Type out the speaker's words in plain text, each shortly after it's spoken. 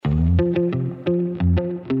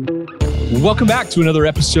Welcome back to another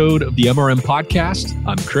episode of the MRM Podcast.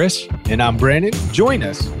 I'm Chris. And I'm Brandon. Join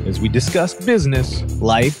us as we discuss business,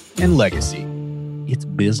 life, and legacy. It's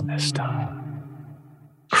business time.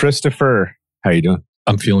 Christopher, how are you doing?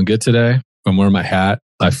 I'm feeling good today. I'm wearing my hat.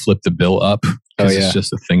 I flipped the bill up because it's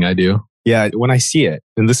just a thing I do. Yeah, when I see it,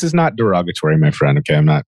 and this is not derogatory, my friend, okay? I'm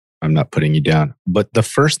not putting you down. But the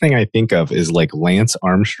first thing I think of is like Lance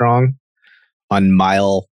Armstrong on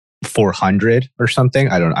mile 400 or something.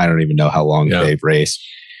 I don't even know how long they've raced.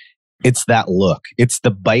 It's that look. It's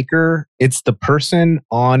the biker. It's the person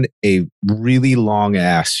on a really long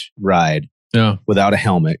ass ride without a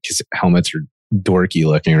helmet, because helmets are dorky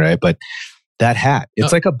looking, right? But that hat,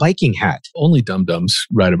 it's like a biking hat. Only dum-dums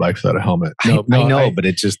ride a bike without a helmet. I know, but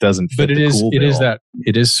it just doesn't fit. But it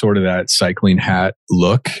is sort of that cycling hat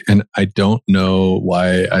look, and I don't know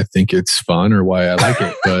why I think it's fun or why I like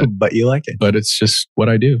it, but but you like it. But it's just what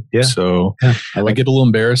I do. Yeah. So I get a little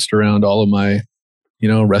embarrassed around all of my,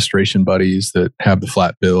 restoration buddies that have the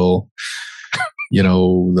flat bill,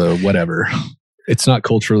 the whatever. It's not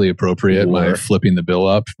culturally appropriate, my flipping the bill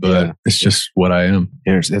up, but it's just what I am.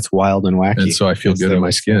 It's wild and wacky. And so I feel good in my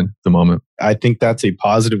skin at the moment. I think that's a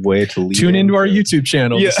positive way to lead. Tune into our YouTube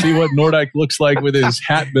channel to see what Nordyke looks like with his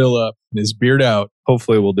hat bill up and his beard out.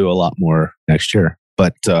 Hopefully we'll do a lot more next year.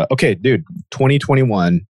 But okay, dude,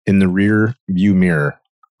 2021 in the rear view mirror,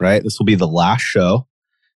 right? This will be the last show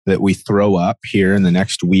that we throw up here in the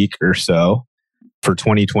next week or so. For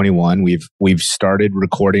 2021, we've started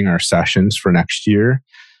recording our sessions for next year.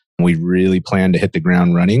 We really plan to hit the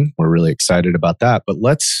ground running. We're really excited about that. But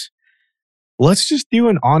let's just do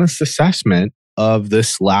an honest assessment of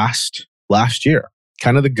this last year.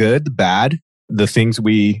 Kind of the good, the bad, the things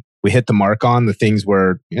we hit the mark on, the things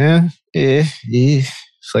where it's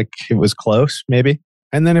like it was close, maybe.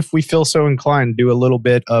 And then if we feel so inclined, do a little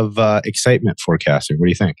bit of excitement forecasting. What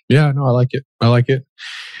do you think? Yeah, no, I like it.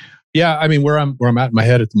 Yeah, I mean, where I'm at in my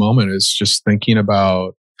head at the moment is just thinking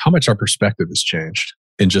about how much our perspective has changed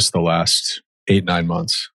in just the last 8-9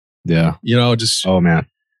 months. Yeah. Oh man.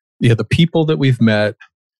 Yeah, the people that we've met,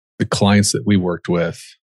 the clients that we worked with,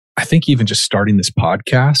 I think even just starting this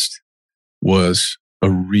podcast was a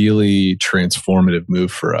really transformative move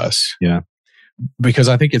for us. Yeah. Because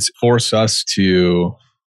I think it's forced us to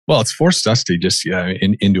just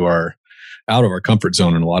out of our comfort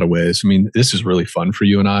zone in a lot of ways. I mean, this is really fun for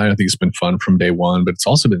you and I. I think it's been fun from day one, but it's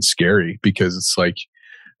also been scary because it's like,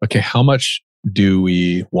 okay, how much do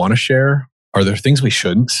we want to share? Are there things we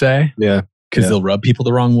shouldn't say? Yeah. Because they'll rub people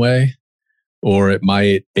the wrong way, or it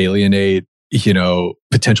might alienate,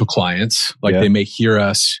 potential clients. Like they may hear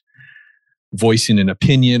us voicing an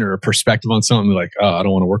opinion or a perspective on something like, oh, I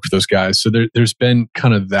don't want to work with those guys. So there's been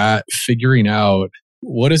kind of that figuring out,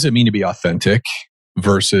 what does it mean to be authentic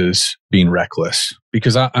versus being reckless?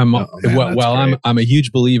 Because I'm a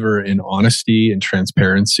huge believer in honesty and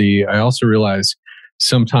transparency, I also realize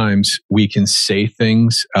sometimes we can say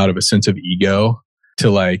things out of a sense of ego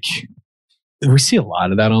we see a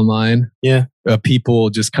lot of that online. Yeah. People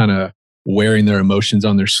just kind of wearing their emotions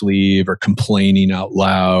on their sleeve or complaining out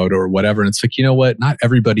loud or whatever. And it's like, you know what? Not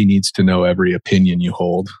everybody needs to know every opinion you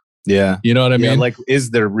hold. Yeah. You know what I mean? Like,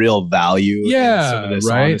 is there real value in some of this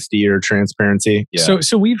honesty or transparency? Yeah.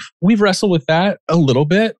 So we've wrestled with that a little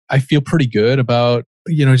bit. I feel pretty good about,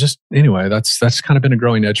 anyway, that's kind of been a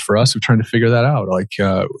growing edge for us of trying to figure that out. Like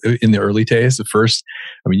in the early days,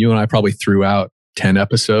 you and I probably threw out 10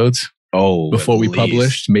 episodes before we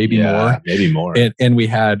published, maybe more. And we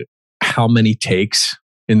had how many takes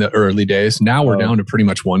in the early days? Now we're down to pretty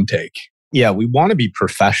much one take. Yeah, we want to be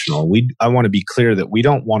professional. I want to be clear that we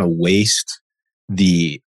don't want to waste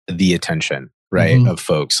the attention, right, of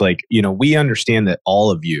folks. Like, we understand that all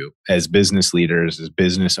of you as business leaders, as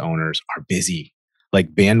business owners are busy.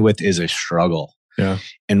 Like, bandwidth is a struggle. Yeah.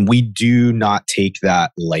 And we do not take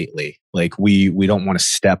that lightly. Like, we don't want to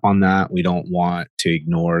step on that. We don't want to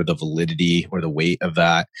ignore the validity or the weight of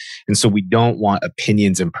that. And so we don't want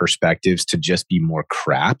opinions and perspectives to just be more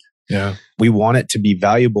crap. Yeah. We want it to be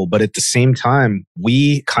valuable, but at the same time,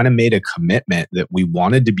 we kind of made a commitment that we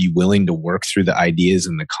wanted to be willing to work through the ideas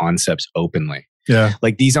and the concepts openly. Yeah.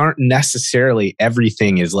 Like, these aren't necessarily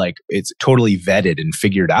everything is like, it's totally vetted and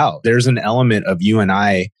figured out. There's an element of you and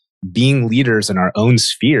I being leaders in our own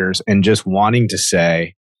spheres and just wanting to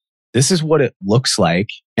say, this is what it looks like.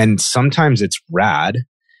 And sometimes it's rad.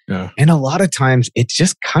 Yeah. And a lot of times it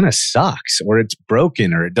just kind of sucks, or it's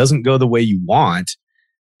broken, or it doesn't go the way you want.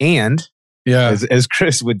 And as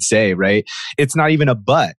Chris would say, right? It's not even a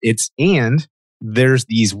but, it's and there's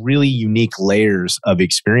these really unique layers of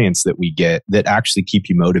experience that we get that actually keep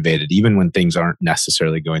you motivated, even when things aren't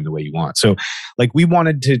necessarily going the way you want. So like we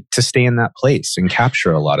wanted to stay in that place and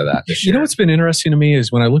capture a lot of that this year. You know what's been interesting to me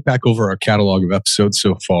is when I look back over our catalog of episodes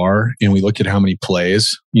so far and we look at how many plays,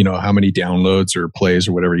 how many downloads or plays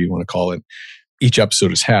or whatever you want to call it, each episode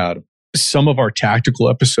has had. Some of our tactical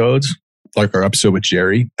episodes, like our episode with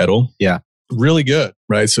Jerry Edel. Yeah. Really good,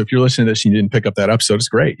 right? So if you're listening to this and you didn't pick up that episode, it's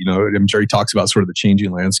great. Jerry talks about sort of the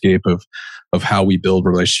changing landscape of how we build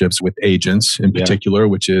relationships with agents in particular,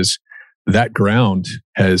 which is that ground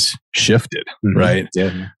has shifted, right?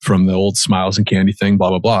 Yeah. From the old smiles and candy thing, blah,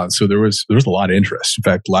 blah, blah. And so there was a lot of interest. In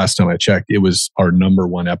fact, last time I checked, it was our number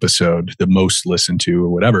one episode, the most listened to or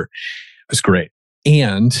whatever. It was great.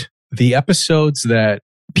 And the episodes that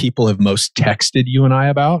people have most texted you and I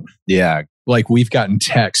about. Yeah. Like we've gotten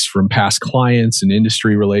texts from past clients and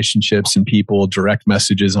industry relationships and people, direct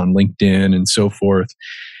messages on LinkedIn and so forth,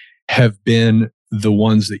 have been the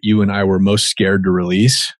ones that you and I were most scared to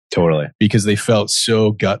release. Totally. Because they felt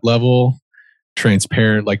so gut level,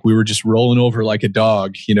 transparent, like we were just rolling over like a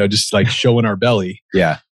dog, just like showing our belly.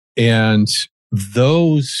 Yeah. And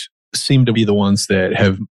those seem to be the ones that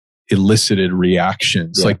have elicited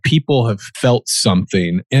reactions. Yeah. Like people have felt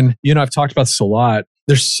something. And, I've talked about this a lot.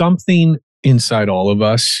 There's something inside all of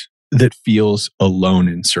us that feels alone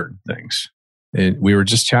in certain things. And we were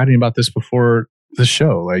just chatting about this before the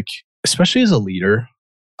show, like, especially as a leader,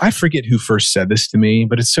 I forget who first said this to me,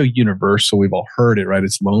 but it's so universal. We've all heard it, right?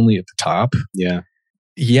 It's lonely at the top. Yeah.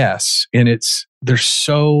 Yes. And there's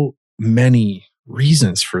so many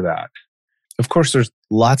reasons for that. Of course, there's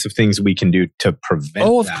lots of things we can do to prevent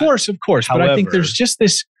Oh, of that. course. However, but I think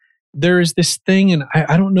there is this thing, and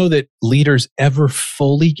I don't know that leaders ever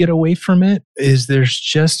fully get away from it, is there's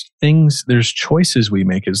choices we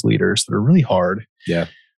make as leaders that are really hard. Yeah.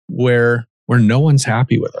 Where no one's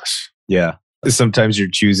happy with us. Yeah. Sometimes you're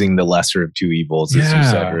choosing the lesser of two evils, as you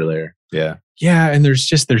said earlier. Yeah. Yeah. And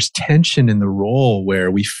there's tension in the role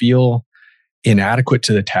where we feel inadequate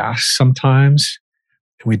to the task sometimes.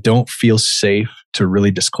 And we don't feel safe to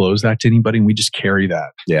really disclose that to anybody. And we just carry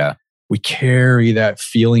that. Yeah. We carry that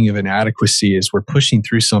feeling of inadequacy as we're pushing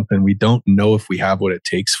through something we don't know if we have what it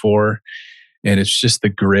takes for. And it's just the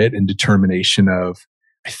grit and determination of,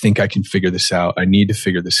 I think I can figure this out. I need to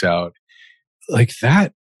figure this out. Like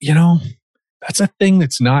that, that's a thing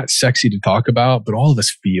that's not sexy to talk about, but all of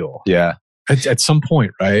us feel. Yeah. At some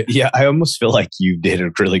point, right? Yeah, I almost feel like you did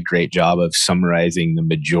a really great job of summarizing the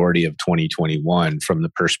majority of 2021 from the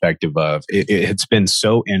perspective of it's been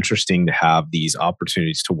so interesting to have these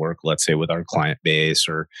opportunities to work, let's say, with our client base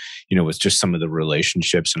or, with just some of the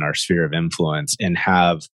relationships in our sphere of influence and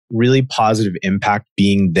have really positive impact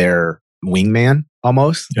being their wingman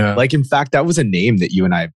almost. Yeah. Like, in fact, that was a name that you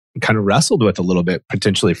and I kind of wrestled with a little bit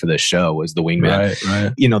potentially for this show, was the wingman.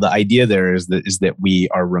 Right. The idea there is that we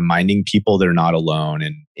are reminding people they're not alone,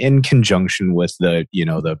 and in conjunction with the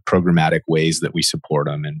programmatic ways that we support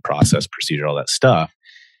them and process, procedure, all that stuff.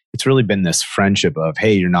 It's really been this friendship of,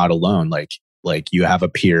 hey, you're not alone. Like you have a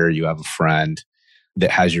peer, you have a friend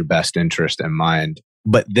that has your best interest in mind.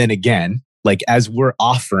 But then again, like as we're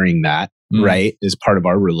offering that, right, as part of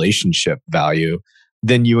our relationship value,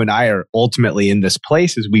 then you and I are ultimately in this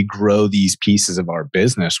place as we grow these pieces of our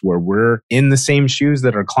business where we're in the same shoes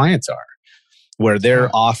that our clients are, where they're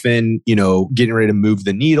often, getting ready to move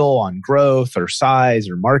the needle on growth or size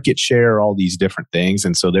or market share, all these different things.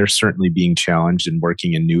 And so they're certainly being challenged and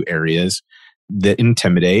working in new areas that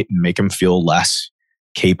intimidate and make them feel less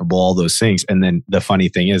capable, all those things. And then the funny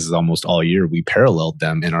thing is almost all year we paralleled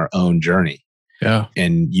them in our own journey. Yeah.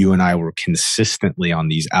 And you and I were consistently on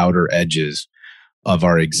these outer edges of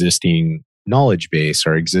our existing knowledge base,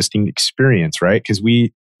 our existing experience, right? Because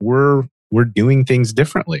we're doing things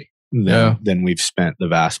differently than we've spent the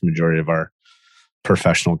vast majority of our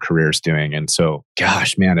professional careers doing. And so,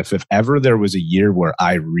 gosh, man, if ever there was a year where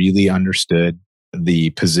I really understood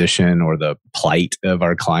the position or the plight of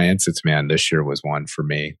our clients, this year was one for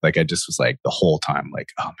me. Like I just was like the whole time, like,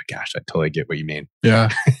 oh my gosh, I totally get what you mean. Yeah.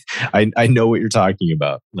 I know what you're talking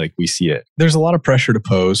about. Like we see it. There's a lot of pressure to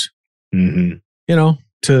pose. Mm-hmm.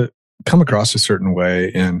 To come across a certain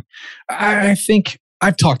way. And I think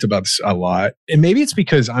I've talked about this a lot. And maybe it's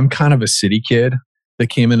because I'm kind of a city kid that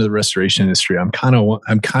came into the restoration industry. I'm kind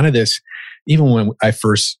of this, even when I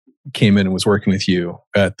first came in and was working with you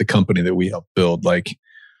at the company that we helped build, like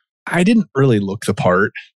I didn't really look the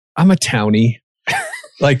part. I'm a townie.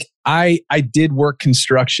 Like I did work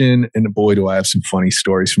construction, and boy, do I have some funny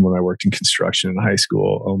stories from when I worked in construction in high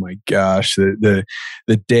school. Oh my gosh. The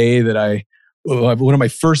day that I one of my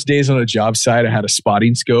first days on a job site, I had a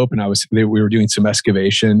spotting scope and we were doing some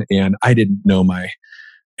excavation and I didn't know my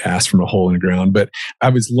ass from a hole in the ground, but I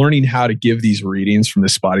was learning how to give these readings from the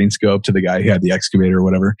spotting scope to the guy who had the excavator or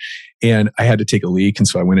whatever. And I had to take a leak. And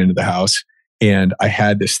so I went into the house and I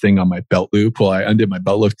had this thing on my belt loop. Well, I undid my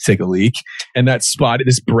belt loop to take a leak. And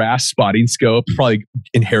this brass spotting scope, probably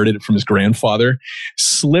inherited it from his grandfather,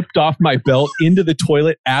 slipped off my belt into the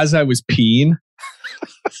toilet as I was peeing.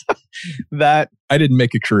 That I didn't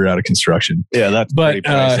make a career out of construction. Yeah, that's pretty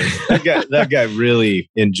pricey. That guy really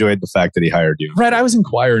enjoyed the fact that he hired you. Right. I was in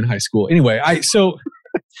choir in high school. Anyway,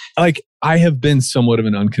 I have been somewhat of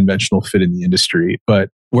an unconventional fit in the industry, but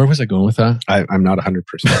where was I going with that? I'm not 100%.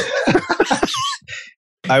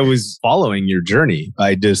 I was following your journey.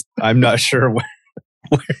 I'm not sure where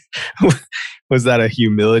was that a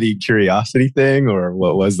humility, curiosity thing, or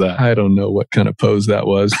what was that? I don't know what kind of pose that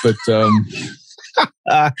was, but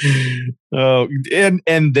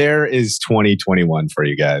and there is 2021 for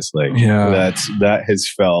you guys. Like, yeah, that has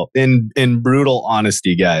felt in brutal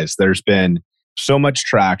honesty, guys. There's been so much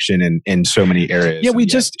traction in so many areas. Yeah, we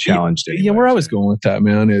just challenged it. Yeah, where I was going with that,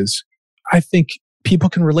 man, is I think people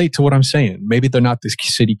can relate to what I'm saying. Maybe they're not this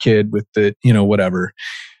city kid with the, whatever.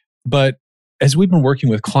 But as we've been working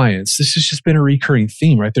with clients, this has just been a recurring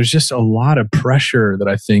theme, right? There's just a lot of pressure that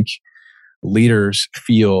I think leaders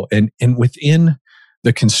feel. And within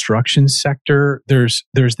the construction sector, there's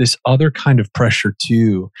this other kind of pressure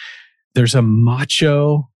too. There's a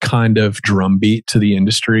macho kind of drumbeat to the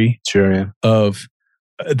industry. Sure, yeah. Of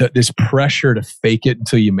this pressure to fake it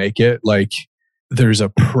until you make it. Like there's a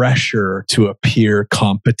pressure to appear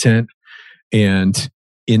competent and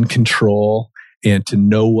in control and to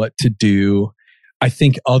know what to do. I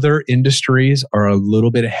think other industries are a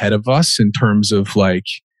little bit ahead of us in terms of like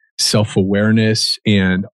self-awareness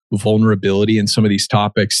and vulnerability in some of these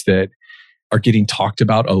topics that are getting talked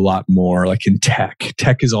about a lot more. Like in tech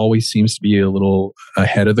always seems to be a little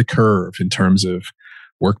ahead of the curve in terms of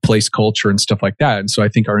workplace culture and stuff like that. And so I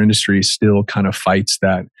think our industry still kind of fights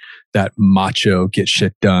that macho, get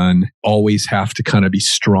shit done, always have to kind of be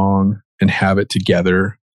strong and have it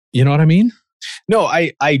together. You know what I mean? No,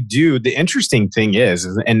 I do. The interesting thing is,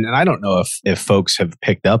 and I don't know if folks have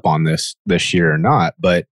picked up on this year or not,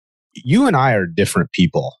 but you and I are different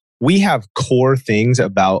people. We have core things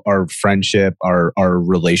about our friendship, our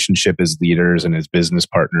relationship as leaders and as business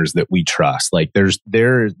partners that we trust. Like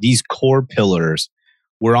there are these core pillars.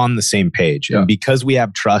 We're on the same page. Yeah. And because we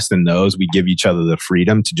have trust in those, we give each other the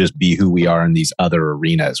freedom to just be who we are in these other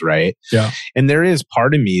arenas, right? Yeah. And there is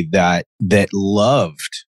part of me that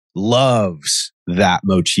loves that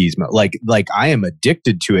machismo. Like I am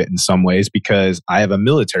addicted to it in some ways because I have a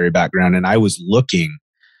military background and I was looking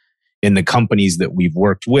in the companies that we've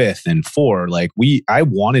worked with and for, I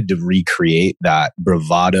wanted to recreate that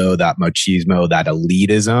bravado, that machismo, that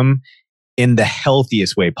elitism in the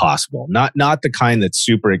healthiest way possible. Not the kind that's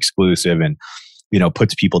super exclusive and,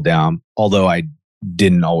 puts people down. Although I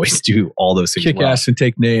didn't always do all those things. Kick ass and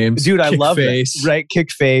take names. Dude, I love face. It. Right?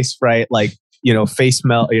 Kick face, right? Like, face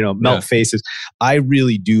melt, melt faces. I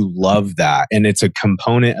really do love that. And it's a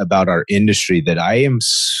component about our industry that I am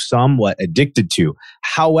somewhat addicted to.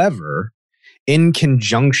 However, in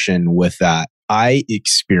conjunction with that,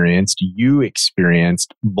 you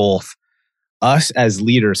experienced both us as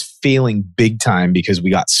leaders failing big time because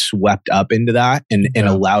we got swept up into that and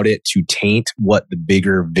allowed it to taint what the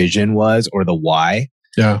bigger vision was or the why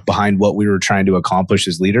behind what we were trying to accomplish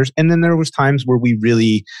as leaders. And then there was times where we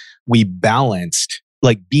balanced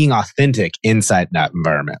like being authentic inside that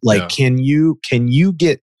environment. Like, can you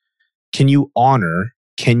honor,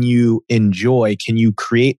 can you enjoy, can you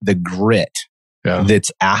create the grit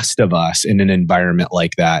that's asked of us in an environment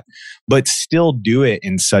like that, but still do it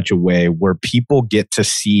in such a way where people get to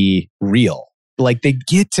see real. Like they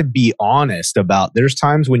get to be honest about, there's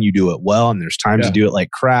times when you do it well and there's times you do it like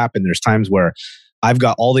crap. And there's times where I've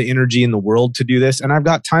got all the energy in the world to do this. And I've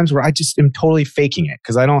got times where I just am totally faking it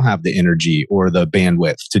because I don't have the energy or the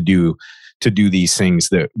bandwidth to do these things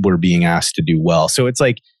that we're being asked to do well. So it's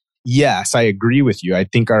like, yes, I agree with you. I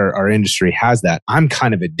think our industry has that. I'm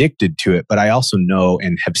kind of addicted to it, but I also know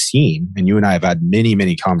and have seen, and you and I have had many,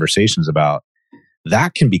 many conversations about,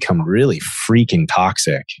 that can become really freaking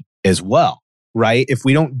toxic as well, right? If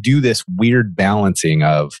we don't do this weird balancing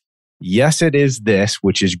of, yes, it is this,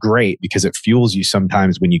 which is great because it fuels you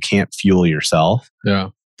sometimes when you can't fuel yourself. Yeah.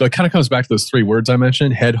 So it kind of comes back to those three words I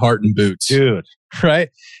mentioned, head, heart, and boots. Dude. Right?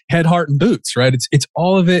 Head, heart, and boots, right? It's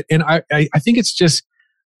all of it. And I think it's just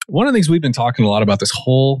one of the things we've been talking a lot about this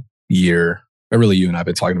whole year. You and I have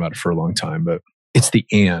been talking about it for a long time, but it's the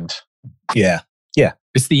and. Yeah.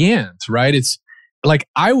 It's the and, right? It's like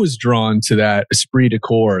I was drawn to that esprit de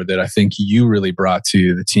corps that I think you really brought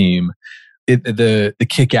to the team. The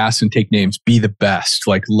kick ass and take names, be the best.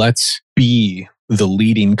 Like, let's be the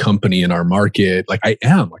leading company in our market. Like I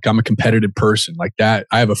am. Like I'm a competitive person like that.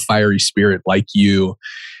 I have a fiery spirit like you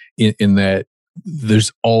in that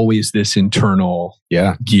there's always this internal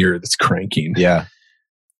gear that's cranking. Yeah.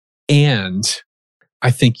 And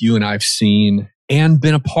I think you and I've seen and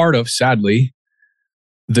been a part of, sadly,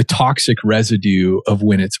 the toxic residue of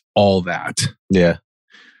when it's all that. Yeah.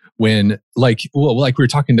 When like we were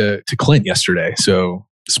talking to Clint yesterday. So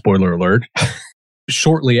spoiler alert.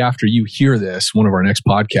 Shortly after you hear this, one of our next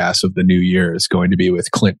podcasts of the new year is going to be with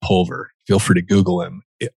Clint Pulver. Feel free to Google him.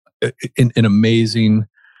 An amazing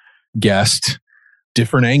guest,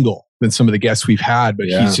 different angle than some of the guests we've had, but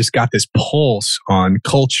he's just got this pulse on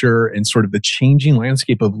culture and sort of the changing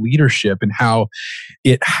landscape of leadership and how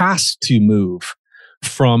it has to move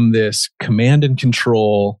from this command and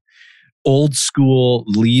control, old school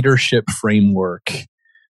leadership framework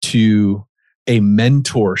to a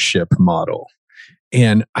mentorship model.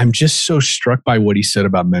 And I'm just so struck by what he said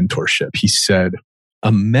about mentorship. He said,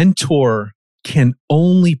 a mentor can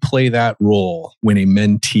only play that role when a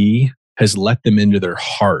mentee has let them into their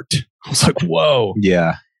heart. I was like, whoa.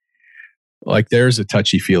 Yeah. Like there's a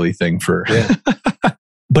touchy-feely thing for... Yeah.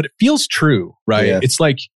 But it feels true, right? Yeah. It's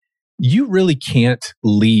like you really can't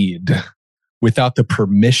lead without the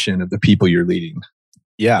permission of the people you're leading.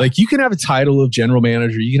 Yeah. Like you can have a title of general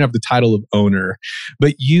manager, you can have the title of owner,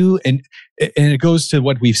 but you, and it goes to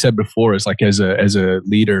what we've said before is like as a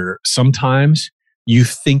leader, sometimes you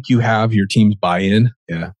think you have your team's buy-in.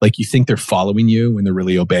 Yeah. Like you think they're following you when they're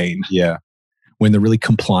really obeying. Yeah. When they're really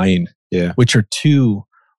complying. Yeah. Which are two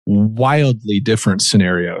wildly different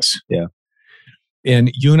scenarios. Yeah.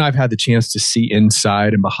 And you and I've had the chance to see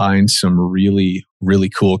inside and behind some really, really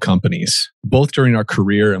cool companies, both during our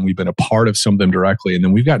career, and we've been a part of some of them directly. And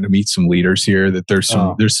then we've gotten to meet some leaders here that there's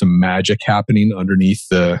some magic happening underneath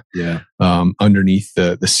the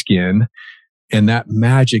skin. And that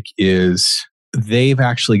magic is they've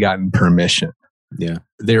actually gotten permission. Yeah.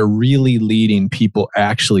 They're really leading. People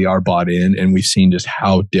actually are bought in, and we've seen just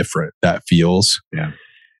how different that feels. Yeah.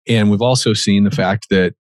 And we've also seen the fact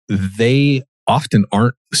that they often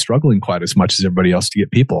aren't struggling quite as much as everybody else to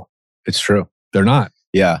get people. It's true. They're not.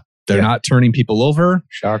 Yeah. They're not turning people over.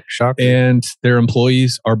 Shock. And their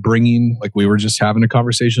employees are bringing, like we were just having a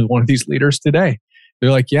conversation with one of these leaders today.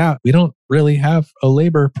 They're like, yeah, we don't really have a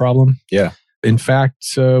labor problem. Yeah. In fact,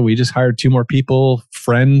 we just hired 2 more people,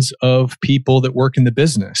 friends of people that work in the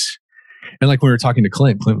business. And like when we were talking to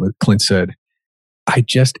Clint said, I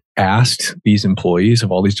just asked these employees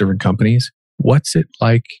of all these different companies, what's it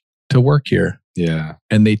like to work here? Yeah.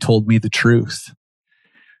 And they told me the truth.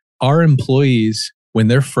 Our employees, when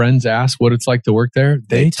their friends ask what it's like to work there,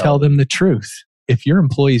 they tell them the truth. If your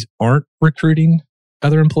employees aren't recruiting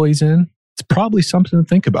other employees in, it's probably something to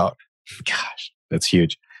think about. Gosh, that's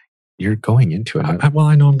huge. You're going into it. Well,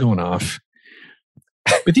 I know I'm going off.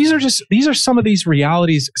 But these are some of these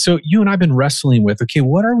realities. So you and I've been wrestling with, okay,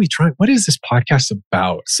 what is this podcast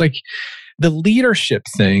about? It's like the leadership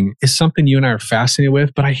thing is something you and I are fascinated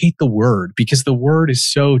with, but I hate the word because the word is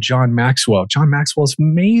so John Maxwell. John Maxwell is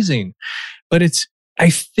amazing, but I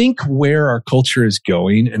think where our culture is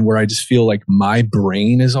going and where I just feel like my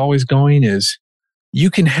brain is always going is you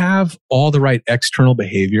can have all the right external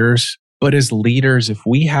behaviors, but as leaders, if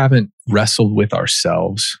we haven't wrestled with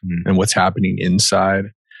ourselves and what's happening inside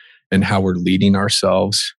and how we're leading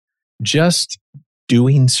ourselves, just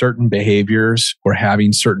doing certain behaviors or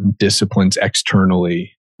having certain disciplines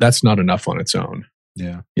externally, that's not enough on its own.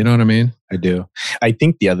 Yeah. You know what I mean? I do. I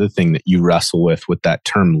think the other thing that you wrestle with that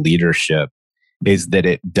term leadership is that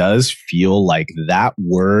it does feel like that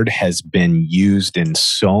word has been used in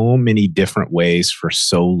so many different ways for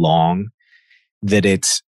so long that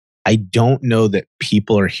I don't know that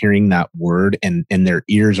people are hearing that word and their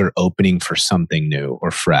ears are opening for something new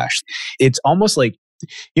or fresh. It's almost like,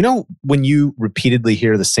 when you repeatedly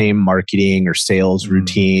hear the same marketing or sales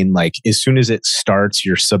routine, like as soon as it starts,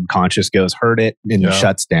 your subconscious goes, heard it, and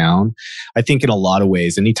shuts down. I think in a lot of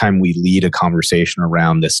ways, anytime we lead a conversation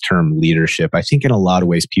around this term leadership, I think in a lot of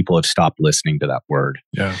ways, people have stopped listening to that word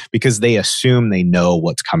because they assume they know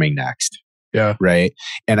what's coming next. Yeah. Right.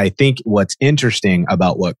 And I think what's interesting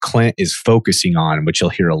about what Clint is focusing on, which you'll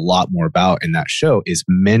hear a lot more about in that show, is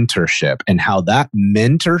mentorship, and how that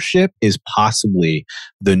mentorship is possibly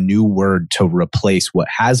the new word to replace what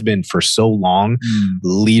has been for so long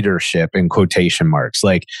leadership in quotation marks.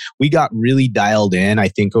 Like, we got really dialed in, I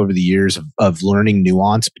think, over the years of learning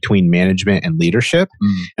nuance between management and leadership.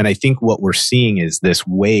 And I think what we're seeing is this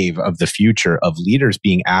wave of the future of leaders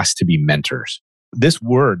being asked to be mentors. This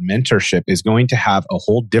word mentorship is going to have a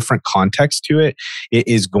whole different context to it. It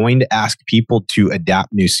is going to ask people to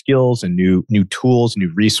adapt new skills and new tools,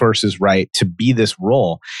 new resources, right, to be this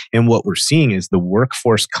role. And what we're seeing is the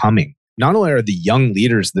workforce coming. Not only are the young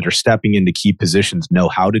leaders that are stepping into key positions know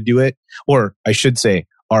how to do it, or I should say,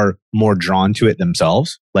 are more drawn to it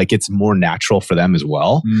themselves. Like, it's more natural for them as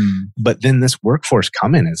well. But then this workforce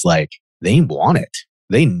coming is like, they want it.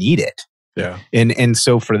 They need it. Yeah. And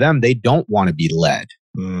so for them, they don't want to be led.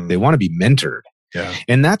 They want to be mentored. Yeah.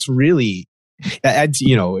 And that's really,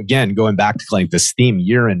 again, going back to like this theme,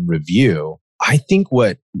 year in review, I think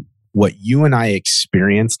what you and I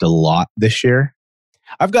experienced a lot this year,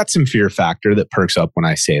 I've got some fear factor that perks up when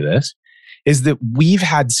I say this, is that we've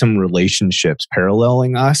had some relationships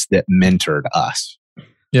paralleling us that mentored us.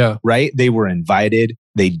 Yeah. Right? They were invited.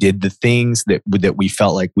 They did the things that we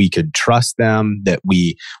felt like we could trust them, that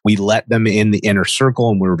we let them in the inner circle,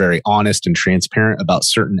 and we were very honest and transparent about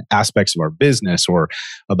certain aspects of our business or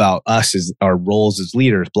about us as our roles as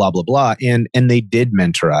leaders, blah, blah, blah. And they did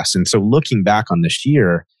mentor us. And so looking back on this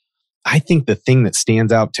year, I think the thing that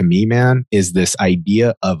stands out to me, man, is this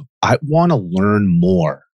idea of I want to learn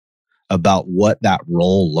more about what that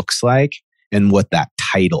role looks like and what that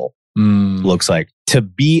title looks like. To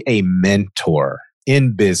be a mentor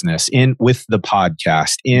in business, with the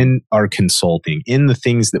podcast, in our consulting, in the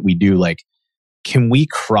things that we do, like, can we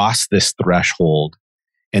cross this threshold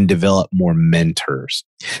and develop more mentors?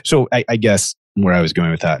 So I guess where I was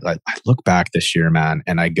going with that, I look back this year, man,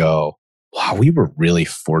 and I go, wow, we were really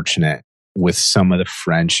fortunate with some of the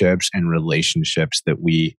friendships and relationships that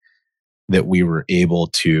we were able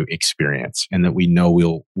to experience and that we know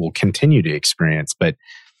we'll continue to experience. But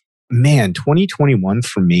man, 2021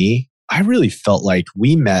 for me, I really felt like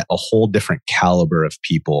we met a whole different caliber of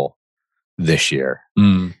people this year.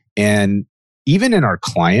 And even in our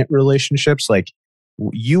client relationships, like,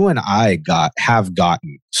 you and I have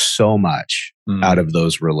gotten so much out of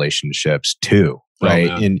those relationships too,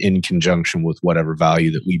 right? In conjunction with whatever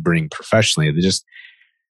value that we bring professionally.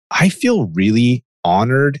 I feel really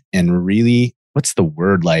honored and really, what's the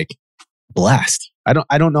word, like, blessed.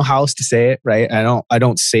 I don't know how else to say it, right? I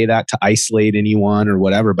don't say that to isolate anyone or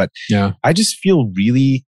whatever, but yeah, I just feel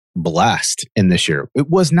really blessed in this year. It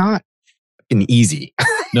was not an easy,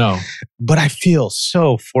 no, but I feel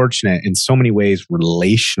so fortunate in so many ways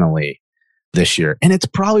relationally this year. And it's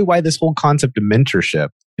probably why this whole concept of mentorship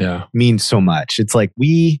means so much. It's like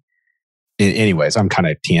anyways, I'm kind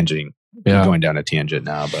of going down a tangent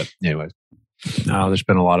now, but anyways. No, there's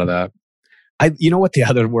been a lot of that. You know what the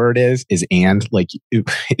other word is and, like,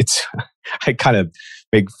 it's, I kind of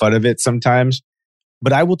make fun of it sometimes,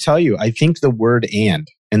 but I will tell you, I think the word and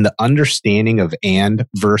the understanding of and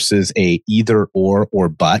versus a either or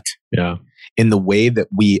but, in the way that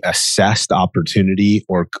we assessed opportunity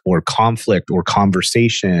or conflict or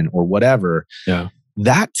conversation or whatever,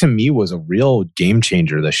 that to me was a real game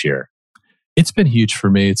changer this year. It's been huge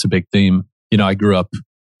for me. It's a big theme. I grew up,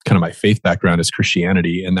 kind of my faith background is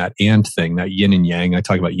Christianity, and that and thing, that yin and yang. I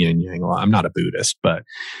talk about yin and yang a lot. I'm not a Buddhist, but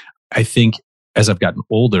I think as I've gotten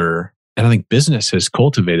older, and I think business has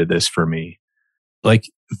cultivated this for me, like,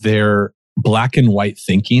 their black and white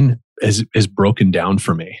thinking is broken down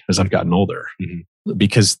for me as I've gotten older,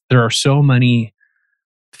 because there are so many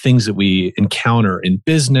things that we encounter in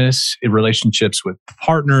business, in relationships with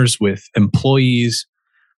partners, with employees.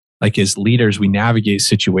 Like, as leaders, we navigate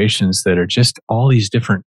situations that are just all these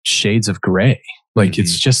different shades of gray. Like,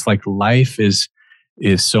 it's just like life is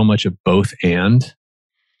so much of both and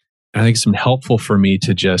I think it's been helpful for me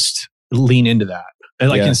to just lean into that. And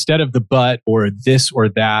like, instead of the but or this or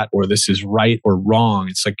that, or this is right or wrong,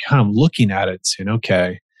 it's like kind of looking at it and saying,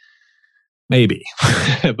 okay, maybe.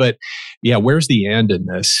 But yeah, where's the and in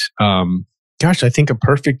this? Gosh, I think a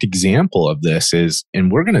perfect example of this is,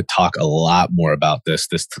 and we're going to talk a lot more about this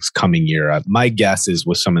coming year. My guess is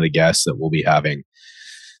with some of the guests that we'll be having,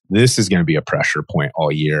 this is going to be a pressure point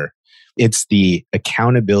all year. It's the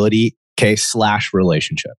accountability /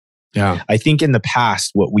 relationship. Yeah. I think in the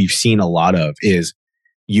past, what we've seen a lot of is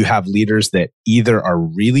you have leaders that either are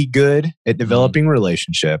really good at developing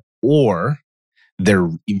relationship or they're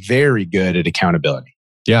very good at accountability.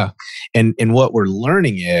 Yeah. And what we're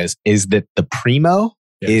learning is that the primo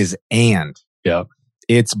is and. Yeah.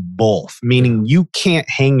 It's both, meaning you can't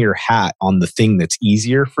hang your hat on the thing that's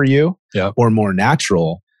easier for you or more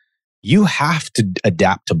natural. You have to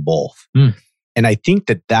adapt to both. And I think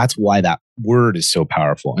that that's why that word is so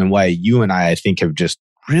powerful and why you and I think, have just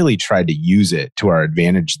really tried to use it to our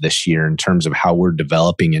advantage this year in terms of how we're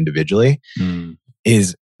developing individually.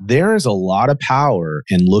 Is there is a lot of power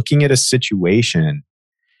in looking at a situation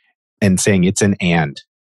and saying it's an and.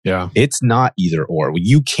 Yeah. It's not either or.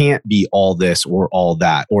 You can't be all this or all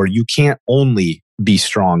that, or you can't only be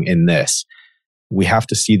strong in this. We have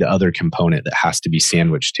to see the other component that has to be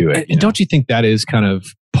sandwiched to it. And don't you think that is kind of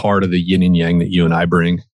part of the yin and yang that you and I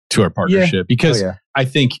bring to our partnership? Because I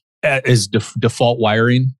think as default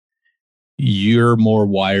wiring, you're more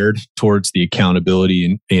wired towards the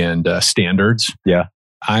accountability and standards. Yeah.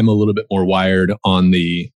 I'm a little bit more wired on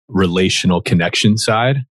the relational connection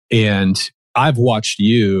side. And I've watched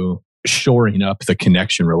you shoring up the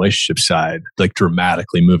connection relationship side, like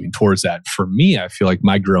dramatically moving towards that. For me, I feel like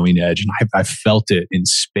my growing edge, and I've felt it in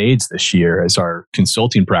spades this year as our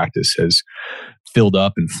consulting practice has filled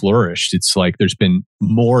up and flourished. It's like there's been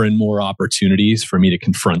more and more opportunities for me to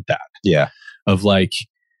confront that. Yeah. Of like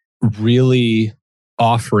really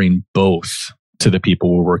offering both to the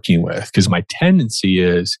people we're working with. Because my tendency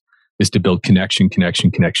is to build connection,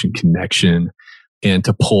 and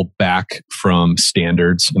to pull back from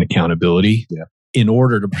standards and accountability in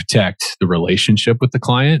order to protect the relationship with the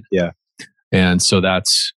client. Yeah. And so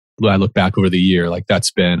that's, I look back over the year, like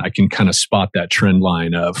that's been, I can kind of spot that trend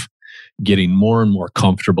line of getting more and more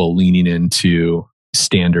comfortable leaning into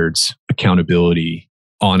standards, accountability,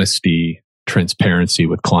 honesty, transparency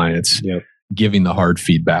with clients, giving the hard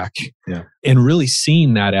feedback, and really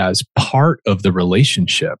seeing that as part of the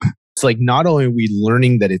relationship. It's like not only are we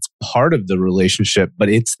learning that it's part of the relationship, but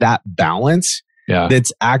it's that balance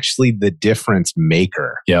that's actually the difference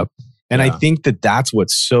maker. Yep. And I think that that's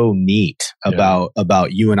what's so neat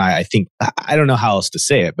about you and I. I think, I don't know how else to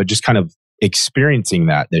say it, but just kind of experiencing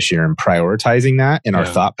that this year and prioritizing that in our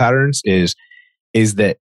thought patterns is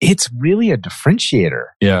that it's really a differentiator.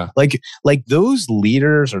 Yeah. Like those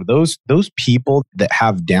leaders or those people that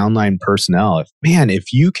have downline personnel,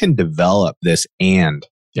 if you can develop this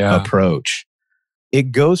approach,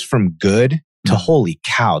 it goes from good to holy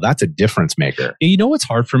cow, that's a difference maker. You know what's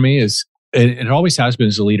hard for me is, and it always has been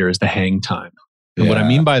as a leader, is the hang time. And what I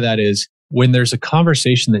mean by that is when there's a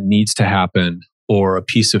conversation that needs to happen or a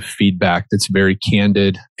piece of feedback that's very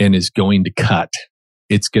candid and is going to cut,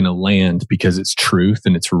 it's going to land because it's truth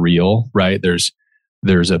and it's real, right?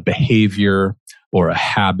 There's a behavior or a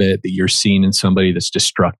habit that you're seeing in somebody that's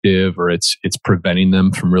destructive, or it's preventing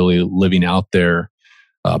them from really living out their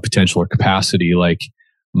potential or capacity. Like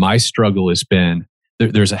my struggle has been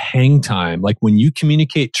there's a hang time. Like when you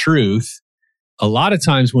communicate truth, a lot of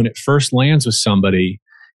times when it first lands with somebody,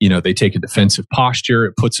 they take a defensive posture.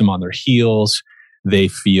 It puts them on their heels. They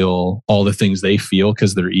feel all the things they feel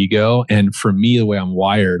because of their ego. And for me, the way I'm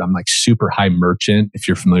wired, I'm like super high merchant. If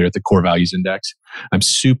you're familiar with the core values index, I'm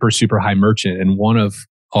super, super high merchant. And one of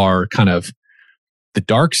our kind of the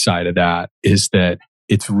dark side of that is that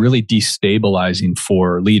it's really destabilizing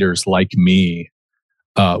for leaders like me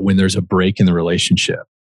when there's a break in the relationship.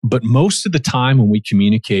 But most of the time when we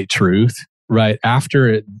communicate truth, right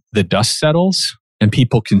after the dust settles and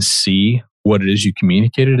people can see what it is you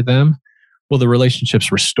communicated to them, well, the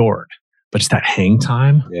relationship's restored. But it's that hang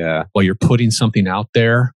time while you're putting something out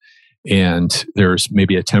there and there's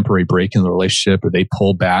maybe a temporary break in the relationship, or they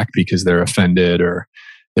pull back because they're offended or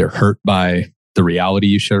they're hurt by the reality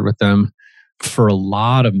you shared with them. For a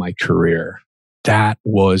lot of my career, that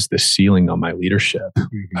was the ceiling on my leadership.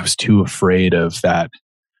 Mm-hmm. I was too afraid of that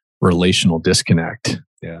relational disconnect.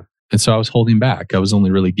 Yeah. And so I was holding back. I was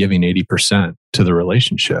only really giving 80% to the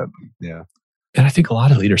relationship. Yeah. And I think a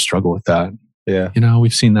lot of leaders struggle with that. Yeah.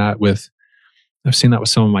 I've seen that with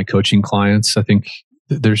some of my coaching clients. I think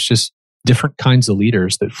there's just different kinds of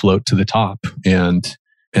leaders that float to the top. And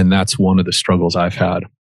that's one of the struggles I've had.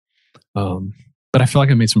 But I feel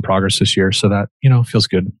like I made some progress this year. So that, feels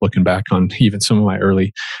good looking back on even some of my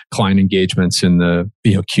early client engagements in the,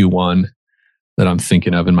 Q1 that I'm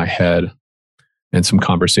thinking of in my head, and some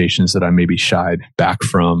conversations that I maybe shied back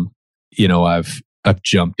from. I've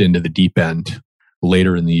jumped into the deep end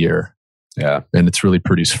later in the year. Yeah. And it's really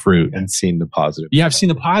produced fruit. And seen the positive. Yeah, I've seen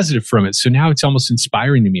the positive from it. So now it's almost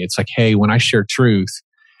inspiring to me. It's like, hey, when I share truth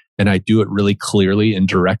and I do it really clearly and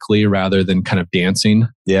directly rather than kind of dancing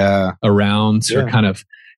around or kind of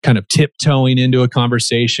tiptoeing into a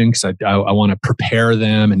conversation because I want to prepare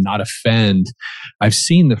them and not offend. I've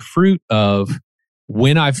seen the fruit of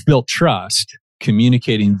when I've built trust,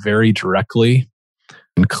 communicating very directly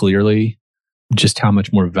and clearly just how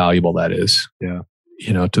much more valuable that is. Yeah.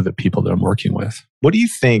 To the people that I'm working with. What do you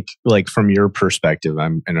think, like from your perspective,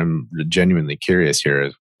 I'm genuinely curious here,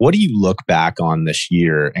 is what do you look back on this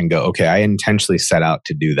year and go, okay, I intentionally set out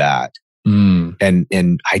to do that.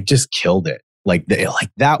 And I just killed it. Like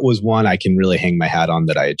that was one I can really hang my hat on,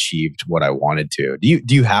 that I achieved what I wanted to.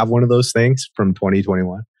 Do you have one of those things from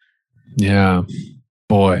 2021? Yeah.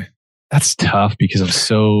 Boy, that's tough because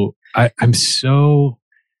I'm so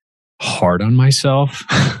hard on myself.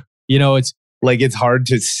 It's like, it's hard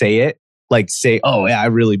to say it. Like say, oh yeah, I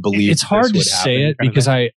really believe it's hard to say it because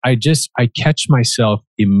I catch myself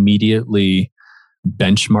immediately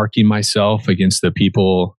benchmarking myself against the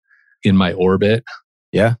people in my orbit.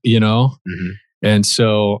 Yeah. Mm-hmm. And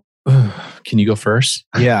so can you go first?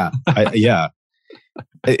 Yeah. Yeah.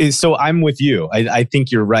 So I'm with you. I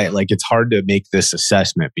think you're right. Like, it's hard to make this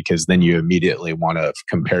assessment because then you immediately want to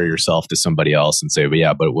compare yourself to somebody else and say, well,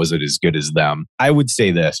 yeah, but was it as good as them? I would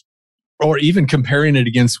say this. Or even comparing it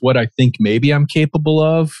against what I think maybe I'm capable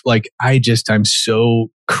of. Like, I'm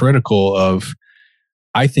so critical of,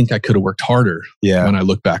 I think I could have worked harder when I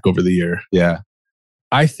look back over the year. Yeah.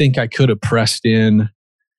 I think I could have pressed in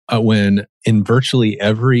when in virtually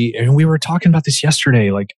every, and we were talking about this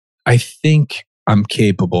yesterday, like, I think I'm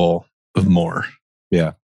capable of more.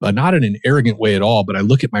 Yeah. Not in an arrogant way at all, but I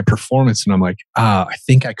look at my performance and I'm like, I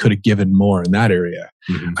think I could have given more in that area.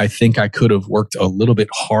 Mm-hmm. I think I could have worked a little bit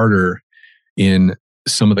harder in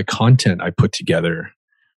some of the content I put together.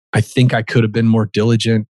 I think I could have been more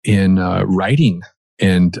diligent in writing.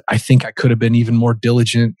 And I think I could have been even more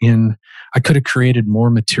diligent I could have created more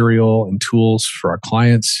material and tools for our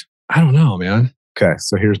clients. I don't know, man. Okay.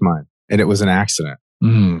 So here's mine. And it was an accident.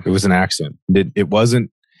 It was an accident. It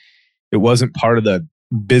wasn't part of the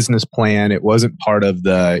business plan. It wasn't part of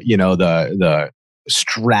the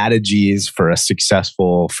strategies for a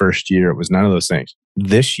successful first year. It was none of those things.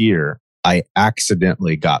 This year, I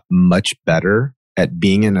accidentally got much better at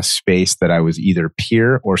being in a space that I was either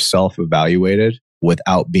peer or self-evaluated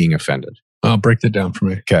without being offended. Break that down for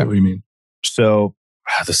me. Okay. What do you mean? So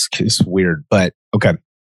this is weird, but okay.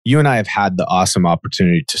 You and I have had the awesome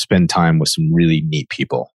opportunity to spend time with some really neat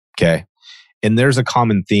people. Okay. And there's a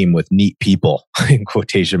common theme with neat people in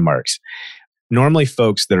quotation marks. Normally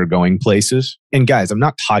folks that are going places, and guys, I'm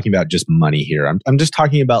not talking about just money here. I'm just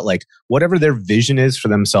talking about like whatever their vision is for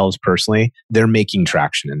themselves personally, they're making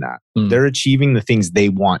traction in that. They're achieving the things they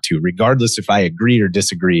want to, regardless if I agree or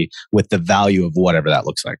disagree with the value of whatever that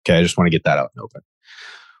looks like. Okay. I just want to get that out in open.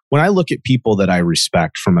 When I look at people that I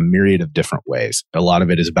respect from a myriad of different ways, a lot of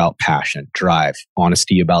it is about passion, drive,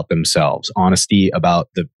 honesty about themselves, honesty about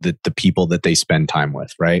the people that they spend time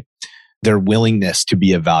with, right? Their willingness to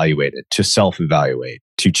be evaluated, to self-evaluate,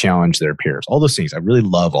 to challenge their peers, all those things. I really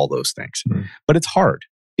love all those things, but it's hard.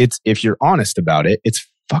 If you're honest about it, it's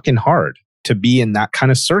fucking hard to be in that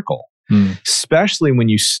kind of circle, especially when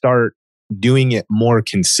you start doing it more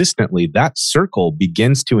consistently. That circle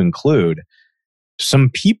begins to include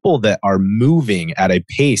some people that are moving at a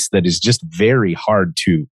pace that is just very hard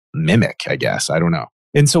to mimic, I guess. I don't know.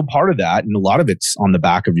 And so part of that, and a lot of it's on the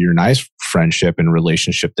back of your and I's friendship and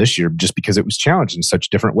relationship this year, just because it was challenged in such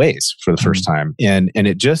different ways for the first time. And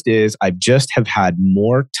it just is, I just have had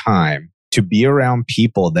more time to be around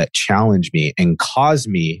people that challenge me and cause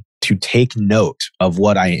me to take note of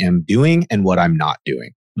what I am doing and what I'm not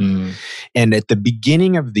doing. And at the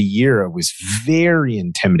beginning of the year, it was very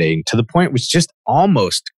intimidating to the point which just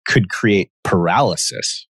almost could create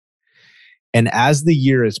paralysis. And as the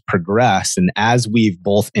year has progressed, and as we've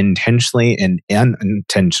both intentionally and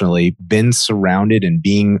unintentionally been surrounded and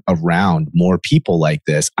being around more people like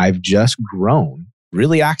this, I've just grown,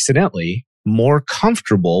 really accidentally, more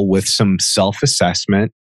comfortable with some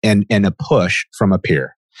self-assessment and a push from a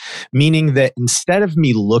peer. Meaning that instead of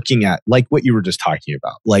me looking at, like what you were just talking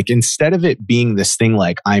about, like instead of it being this thing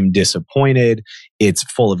like I'm disappointed, it's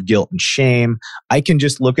full of guilt and shame, I can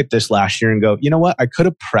just look at this last year and go, you know what? I could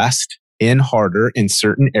have pressed in harder in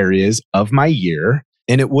certain areas of my year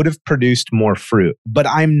and it would have produced more fruit. But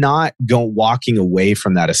I'm not walking away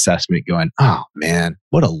from that assessment going, oh man,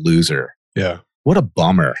 what a loser. Yeah. What a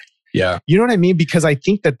bummer. Yeah. You know what I mean? Because I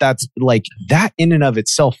think that's like that in and of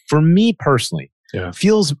itself, for me personally,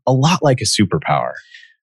 feels a lot like a superpower,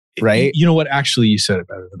 right? You know what? Actually, you said it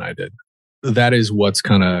better than I did. That is what's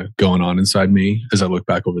kind of going on inside me as I look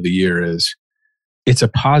back over the year is it's a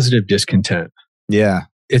positive discontent. Yeah.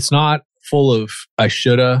 It's not full of I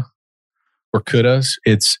shoulda or couldas.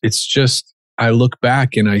 It's just I look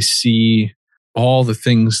back and I see all the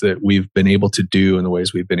things that we've been able to do and the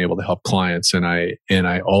ways we've been able to help clients. And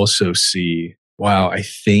I also see, wow, I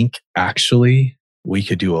think actually we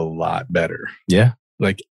could do a lot better. Yeah.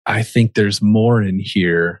 Like, I think there's more in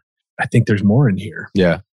here.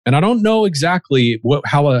 Yeah. And I don't know exactly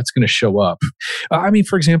how that's going to show up. I mean,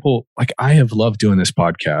 for example, like, I have loved doing this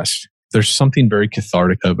podcast. There's something very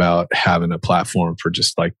cathartic about having a platform for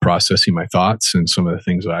just like processing my thoughts and some of the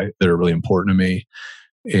things that are really important to me.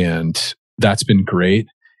 And that's been great.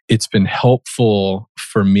 It's been helpful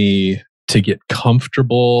for me to get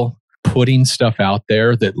comfortable putting stuff out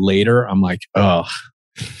there that later I'm like, oh,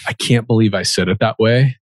 I can't believe I said it that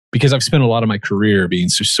way. Because I've spent a lot of my career being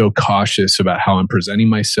so cautious about how I'm presenting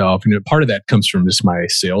myself. And part of that comes from just my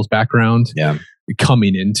sales background. Yeah.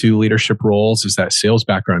 Coming into leadership roles, is that sales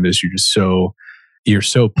background is you're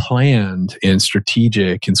so planned and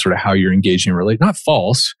strategic in sort of how you're engaging not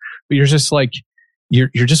false, but you're just like, you're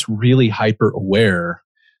just really hyper aware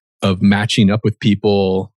of matching up with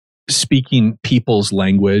people, speaking people's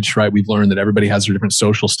language, right? We've learned that everybody has their different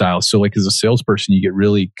social styles. So like, as a salesperson, you get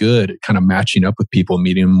really good at kind of matching up with people,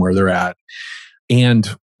 meeting them where they're at. And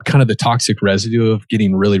kind of the toxic residue of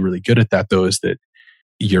getting really, really good at that, though, is that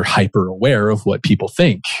you're hyper aware of what people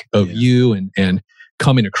think of you and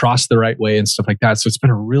coming across the right way and stuff like that. So it's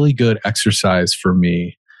been a really good exercise for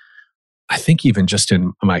me. I think even just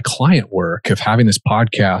in my client work of having this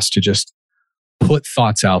podcast to just put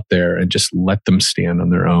thoughts out there and just let them stand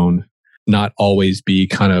on their own, not always be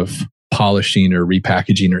kind of polishing or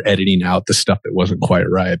repackaging or editing out the stuff that wasn't quite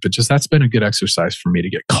right. But just that's been a good exercise for me to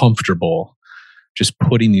get comfortable just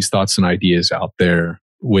putting these thoughts and ideas out there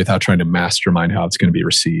without trying to mastermind how it's going to be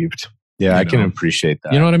received. Yeah, I can appreciate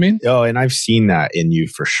that. You know what I mean? Oh, and I've seen that in you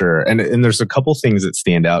for sure. And there's a couple things that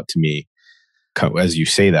stand out to me as you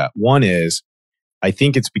say that. One is, I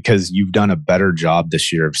think it's because you've done a better job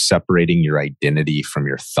this year of separating your identity from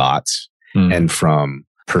your thoughts and from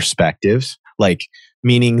perspectives. Like,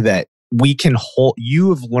 meaning that we can you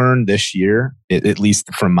have learned this year, at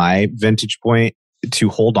least from my vantage point, to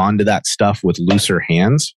hold on to that stuff with looser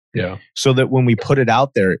hands. Yeah. So that when we put it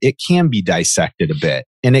out there, it can be dissected a bit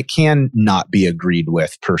and it can not be agreed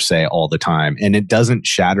with per se all the time. And it doesn't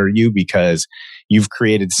shatter you because you've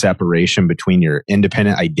created separation between your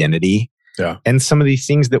independent identity and some of these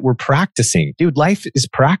things that we're practicing. Dude, life is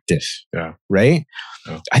practice. Yeah. Right?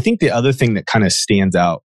 Yeah. I think the other thing that kind of stands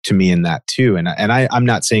out to me in that too, and I'm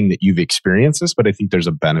not saying that you've experienced this, but I think there's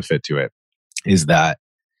a benefit to it, is that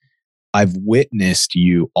I've witnessed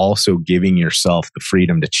you also giving yourself the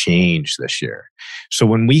freedom to change this year. So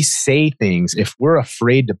when we say things, if we're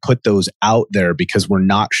afraid to put those out there because we're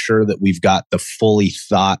not sure that we've got the fully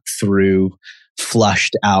thought through,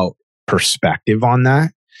 flushed out perspective on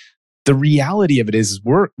that, the reality of it is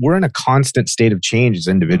we're in a constant state of change as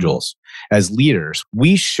individuals. As leaders,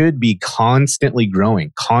 we should be constantly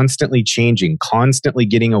growing, constantly changing, constantly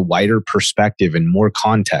getting a wider perspective and more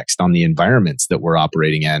context on the environments that we're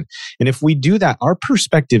operating in. And if we do that, our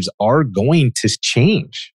perspectives are going to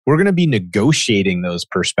change. We're going to be negotiating those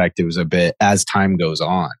perspectives a bit as time goes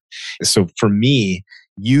on. So for me,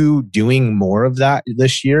 you doing more of that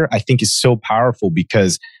this year, I think is so powerful,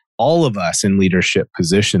 because all of us in leadership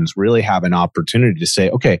positions really have an opportunity to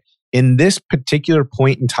say, okay, in this particular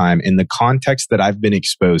point in time, in the context that I've been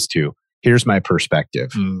exposed to, here's my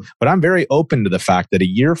perspective. But I'm very open to the fact that a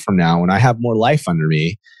year from now, when I have more life under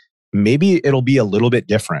me, maybe it'll be a little bit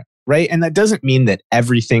different, right? And that doesn't mean that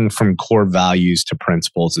everything from core values to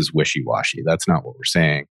principles is wishy-washy. That's not what we're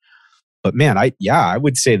saying. But man, I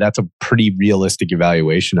would say that's a pretty realistic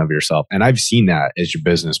evaluation of yourself. And I've seen that as your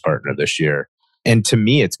business partner this year. And to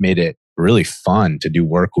me, it's made it really fun to do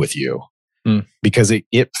work with you because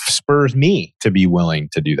it spurs me to be willing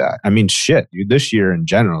to do that. I mean, shit, dude, this year in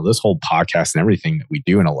general, this whole podcast and everything that we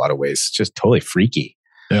do in a lot of ways, is just totally freaky.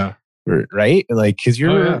 Yeah. Right? Like, because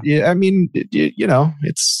I mean, you know,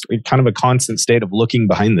 it's kind of a constant state of looking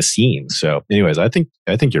behind the scenes. So anyways, I think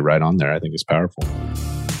you're right on there. I think it's powerful.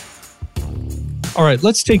 All right,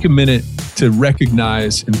 let's take a minute to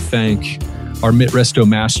recognize and thank our Mitresto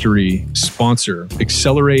Mastery sponsor,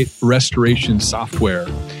 Accelerate Restoration Software.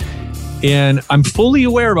 And I'm fully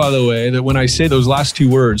aware, by the way, that when I say those last two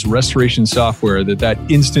words, restoration software, that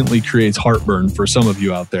instantly creates heartburn for some of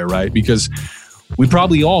you out there, right? Because we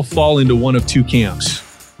probably all fall into one of two camps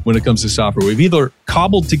when it comes to software. We've either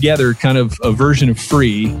cobbled together kind of a version of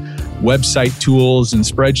free website tools and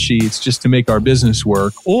spreadsheets just to make our business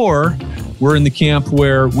work, or we're in the camp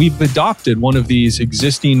where we've adopted one of these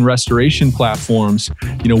existing restoration platforms,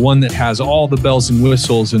 you know, one that has all the bells and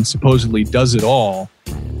whistles and supposedly does it all,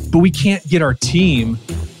 but we can't get our team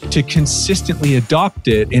to consistently adopt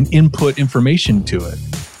it and input information to it.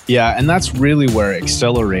 Yeah, and that's really where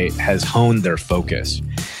Accelerate has honed their focus.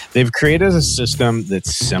 They've created a system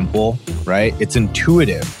that's simple, right? It's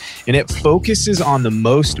intuitive, and it focuses on the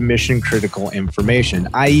most mission-critical information,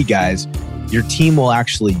 i.e., guys, your team will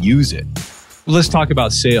actually use it. Let's talk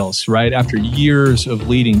about sales, right? After years of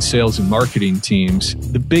leading sales and marketing teams,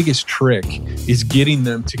 the biggest trick is getting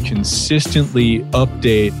them to consistently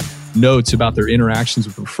update notes about their interactions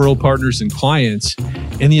with referral partners and clients.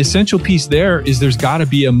 And the essential piece there is there's got to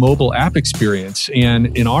be a mobile app experience.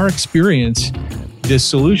 And in our experience, the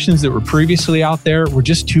solutions that were previously out there were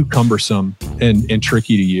just too cumbersome and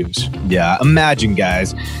tricky to use. Yeah, imagine,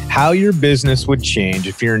 guys, how your business would change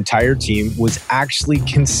if your entire team was actually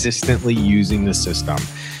consistently using the system.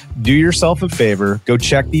 Do yourself a favor, go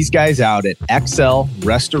check these guys out at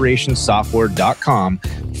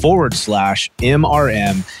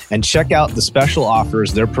excelrestorationsoftware.com/MRM and check out the special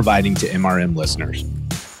offers they're providing to MRM listeners.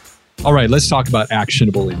 All right, let's talk about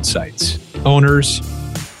actionable insights. Owners,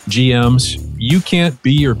 GMs, you can't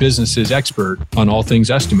be your business's expert on all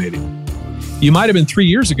things estimating. You might have been 3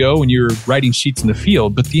 years ago when you were writing sheets in the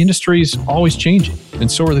field, but the industry is always changing,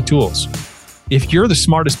 and so are the tools. If you're the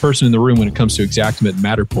smartest person in the room when it comes to Xactimate and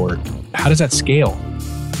Matterport, how does that scale?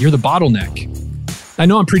 You're the bottleneck. I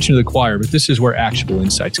know I'm preaching to the choir, but this is where Actionable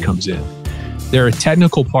Insights comes in. They're a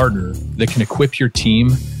technical partner that can equip your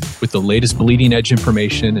team with the latest bleeding edge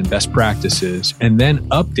information and best practices, and then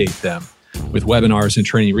update them with webinars and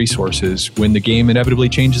training resources when the game inevitably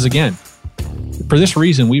changes again. For this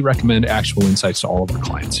reason, we recommend Actionable Insights to all of our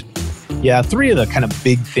clients. Yeah, three of the kind of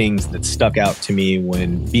big things that stuck out to me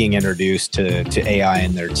when being introduced to AI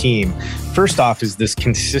and their team. First off is this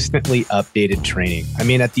consistently updated training. I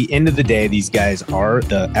mean, at the end of the day, these guys are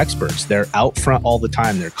the experts. They're out front all the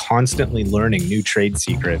time. They're constantly learning new trade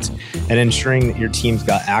secrets and ensuring that your team's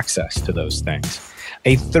got access to those things.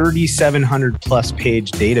 A 3,700 plus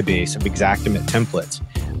page database of Xactimate templates.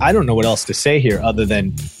 I don't know what else to say here other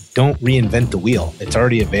than don't reinvent the wheel. It's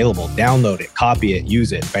already available. Download it, copy it,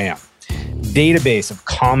 use it, bam. Database of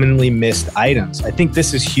commonly missed items. I think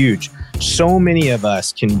this is huge. So many of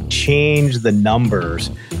us can change the numbers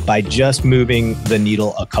by just moving the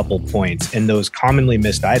needle a couple points, and those commonly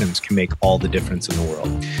missed items can make all the difference in the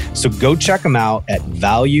world. So go check them out at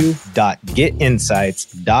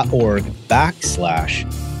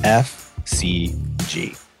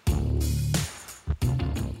value.getinsights.org/FCG.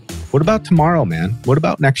 What about tomorrow, man? What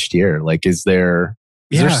about next year? Like, is there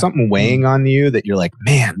something weighing on you that you're like,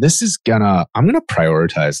 man, I'm gonna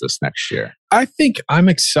prioritize this next year? I think I'm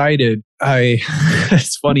excited.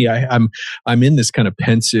 It's funny. I'm in this kind of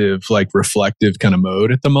pensive, like reflective kind of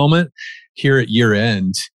mode at the moment here at year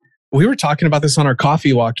end. We were talking about this on our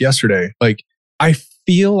coffee walk yesterday. Like, I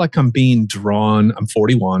feel like I'm being drawn. I'm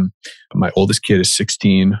 41. My oldest kid is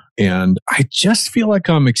 16. And I just feel like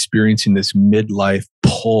I'm experiencing this midlife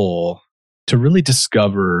pull to really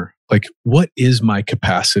discover, like, what is my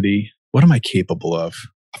capacity? What am I capable of?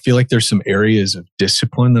 I feel like there's some areas of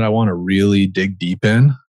discipline that I want to really dig deep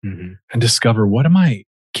in and discover what am I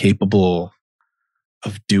capable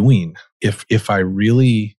of doing if I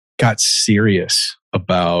really got serious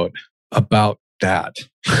about that.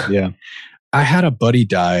 Yeah. I had a buddy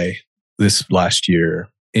die this last year,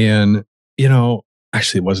 and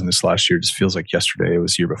actually it wasn't this last year. It just feels like yesterday. It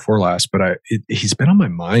was the year before last, but he's been on my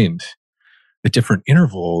mind at different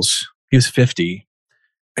intervals. He was 50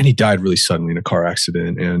 and he died really suddenly in a car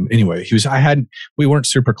accident. And anyway, we weren't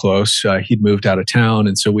super close. He'd moved out of town.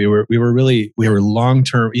 And so we were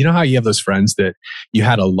long-term. You know how you have those friends that you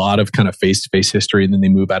had a lot of kind of face-to-face history, and then they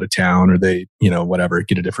move out of town, or they, whatever,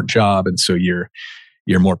 get a different job. And so you're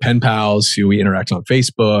more pen pals. We interact on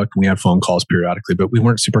Facebook. We had phone calls periodically, but we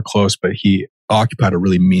weren't super close. But he occupied a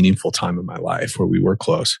really meaningful time in my life where we were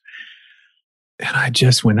close. And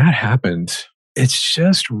when that happened, it's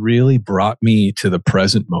just really brought me to the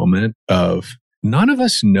present moment of none of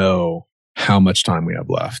us know how much time we have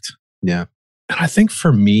left. Yeah. And I think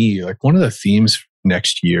for me, like, one of the themes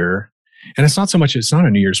next year, and it's not a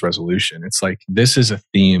New Year's resolution. It's like, this is a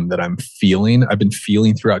theme that I've been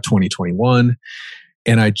feeling throughout 2021.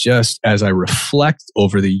 And as I reflect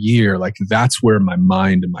over the year, like, that's where my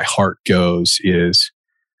mind and my heart goes, is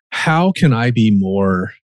how can I be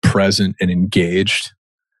more present and engaged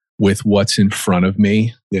with what's in front of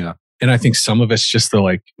me? Yeah. And I think some of it's just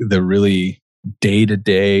the really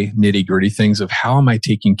day-to-day nitty-gritty things of how am I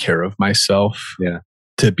taking care of myself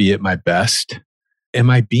to be at my best?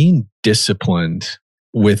 Am I being disciplined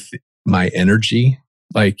with my energy,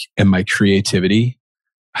 and my creativity?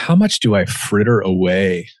 How much do I fritter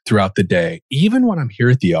away throughout the day? Even when I'm here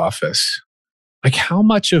at the office, Like how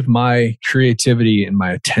much of my creativity and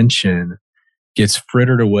my attention gets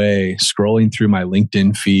frittered away scrolling through my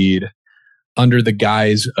LinkedIn feed under the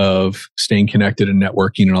guise of staying connected and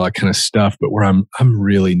networking and all that kind of stuff, but where I'm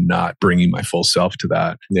really not bringing my full self to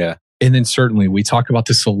that. Yeah. And then certainly we talk about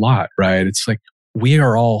this a lot, right? It's like we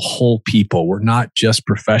are all whole people. We're not just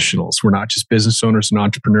professionals. We're not just business owners and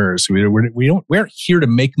entrepreneurs. We aren't here to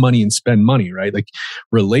make money and spend money, right? Like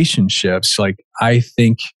relationships. Like I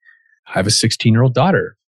think I have a 16-year-old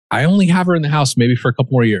daughter. I only have her in the house maybe for a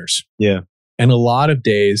couple more years. Yeah. And a lot of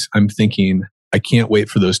days I'm thinking, I can't wait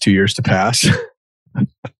for those 2 years to pass.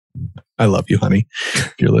 I love you, honey.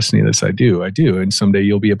 If you're listening to this, I do. And someday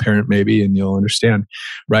you'll be a parent maybe and you'll understand,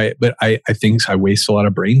 right? But I think I waste a lot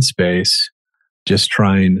of brain space just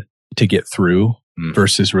trying to get through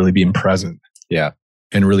versus really being present. Yeah.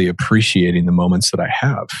 And really appreciating the moments that I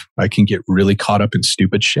have. I can get really caught up in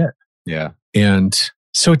stupid shit. Yeah. And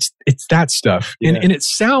so it's that stuff. Yeah. And it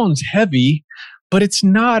sounds heavy, but it's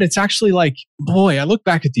not. It's actually like, boy, I look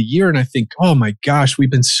back at the year and I think, oh my gosh,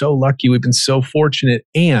 we've been so lucky. We've been so fortunate.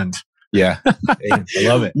 And yeah, I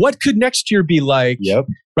love it. What could next year be like? Yep.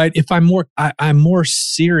 Right. If I'm more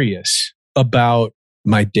serious about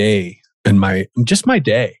my day and my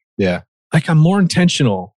day. Yeah. Like I'm more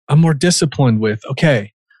intentional. I'm more disciplined with,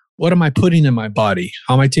 okay, what am I putting in my body?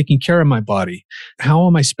 How am I taking care of my body? How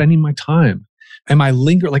am I spending my time? Am I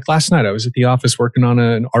like last night, I was at the office working on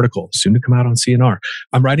an article soon to come out on CNR.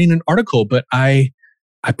 I'm writing an article, but I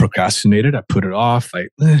procrastinated. I put it off. I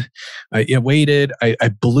waited. I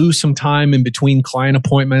blew some time in between client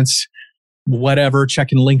appointments, whatever,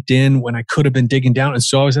 checking LinkedIn when I could have been digging down. And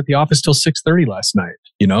so I was at the office till 6:30 last night,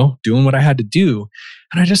 doing what I had to do.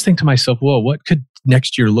 And I just think to myself, whoa, what could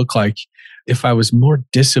next year look like if I was more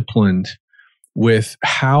disciplined with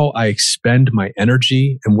how I expend my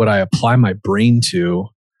energy and what I apply my brain to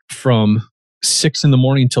from 6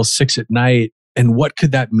 a.m. till 6 p.m. And what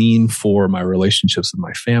could that mean for my relationships with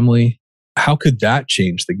my family? How could that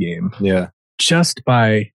change the game? Yeah. Just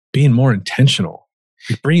by being more intentional,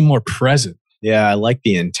 being more present. Yeah, I like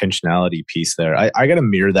the intentionality piece there. I got to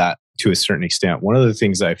mirror that to a certain extent. One of the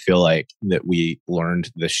things I feel like that we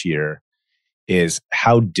learned this year is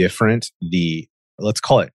how different let's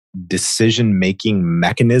call it decision-making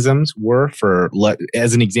mechanisms were for,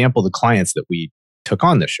 as an example, the clients that we took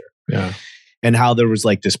on this year. Yeah. And how there was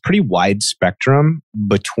like this pretty wide spectrum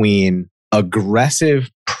between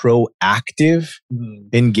aggressive, proactive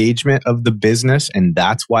engagement of the business. And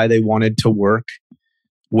that's why they wanted to work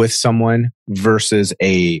with someone versus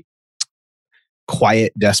a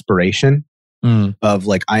quiet desperation of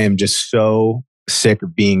like, I am just so sick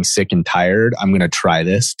of being sick and tired. I'm going to try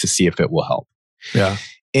this to see if it will help. Yeah.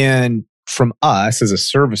 And from us as a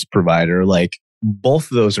service provider, like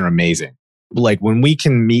both of those are amazing. Like when we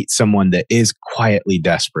can meet someone that is quietly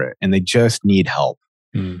desperate and they just need help,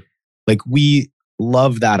 like we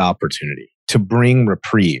love that opportunity to bring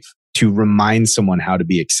reprieve, to remind someone how to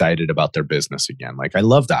be excited about their business again. Like I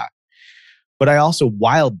love that. But I also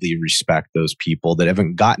wildly respect those people that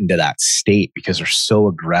haven't gotten to that state because they're so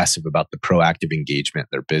aggressive about the proactive engagement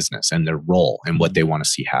in their business and their role and what they want to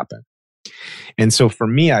see happen. And so for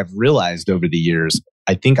me, I've realized over the years,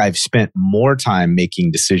 I think I've spent more time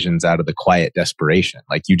making decisions out of the quiet desperation.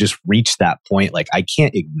 Like you just reach that point, like I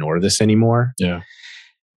can't ignore this anymore. Yeah.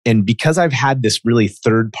 And because I've had this really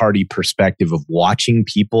third-party perspective of watching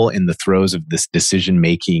people in the throes of this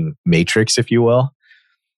decision-making matrix, if you will,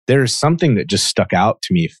 there's something that just stuck out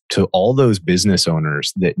to me, to all those business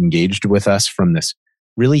owners that engaged with us from this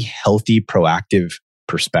really healthy, proactive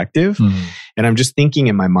perspective. And I'm just thinking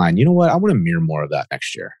in my mind, you know what? I want to mirror more of that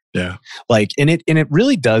next year. Yeah. Like, and it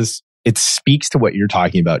really does, it speaks to what you're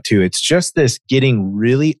talking about too. It's just this getting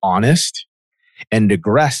really honest and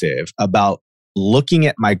aggressive about looking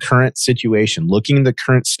at my current situation, looking at the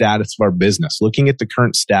current status of our business, looking at the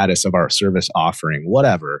current status of our service offering,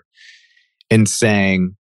 whatever, and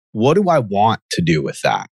saying, what do I want to do with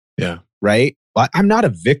that? Yeah. Right? I'm not a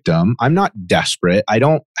victim. I'm not desperate. I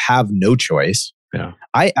don't have no choice. Yeah.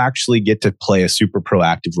 I actually get to play a super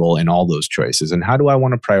proactive role in all those choices. And how do I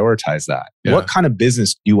want to prioritize that? Yeah. What kind of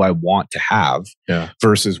business do I want to have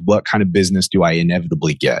versus what kind of business do I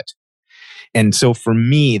inevitably get? And so for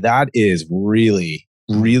me, that is really,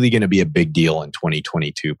 really going to be a big deal in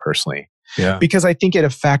 2022 personally. Yeah. Because I think it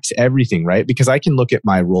affects everything, right? Because I can look at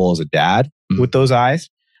my role as a dad with those eyes.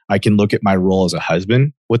 I can look at my role as a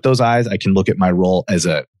husband with those eyes. I can look at my role as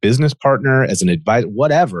a business partner, as an advisor,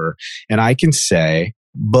 whatever. And I can say,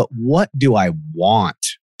 but what do I want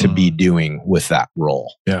to be doing with that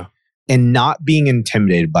role? Yeah. and not being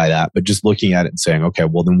intimidated by that, but just looking at it and saying, okay,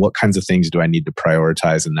 well, then what kinds of things do I need to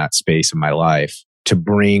prioritize in that space in my life to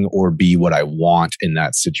bring or be what I want in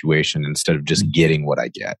that situation instead of just getting what I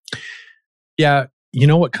get? Yeah. You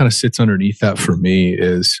know what kind of sits underneath that for me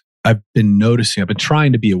is I've been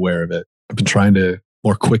trying to be aware of it. I've been trying to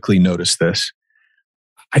more quickly notice this.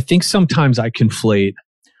 I think sometimes I conflate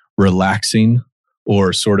relaxing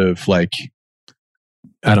or sort of like,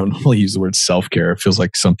 I don't normally use the word self-care. It feels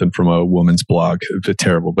like something from a woman's blog. It's a bit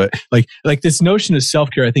terrible, but like this notion of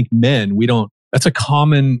self-care, I think men, that's a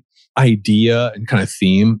common idea and kind of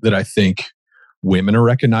theme that I think women are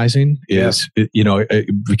recognizing is,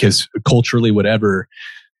 because culturally, whatever,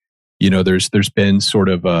 there's been sort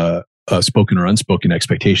of a spoken or unspoken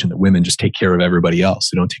expectation that women just take care of everybody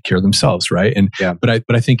else. They don't take care of themselves, right? And but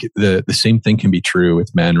I think the same thing can be true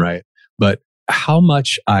with men, right? But how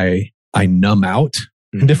much I numb out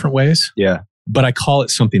in different ways. Yeah. But I call it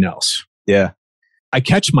something else. Yeah. I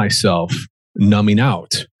catch myself numbing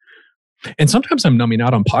out. And sometimes I'm numbing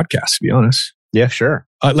out on podcasts, to be honest. Yeah, sure.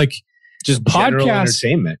 Like just podcasts,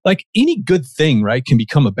 entertainment. Like any good thing, right, can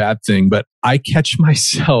become a bad thing. But I catch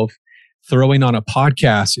myself throwing on a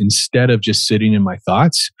podcast instead of just sitting in my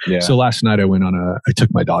thoughts. Yeah. So last night I took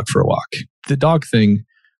my dog for a walk. The dog thing,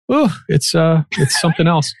 it's something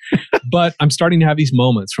else. But I'm starting to have these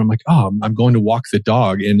moments where I'm like, I'm going to walk the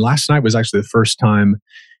dog. And last night was actually the first time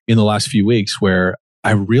in the last few weeks where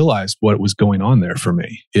I realized what was going on there for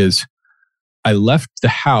me is I left the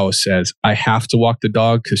house as I have to walk the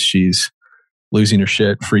dog because she's losing her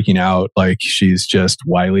shit, freaking out. Like she's just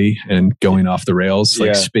wily and going off the rails,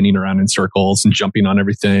 like spinning around in circles and jumping on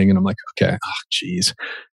everything. And I'm like, okay, geez,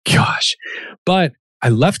 gosh. But I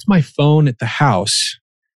left my phone at the house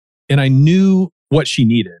and I knew what she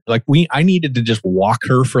needed. Like I needed to just walk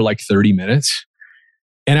her for like 30 minutes.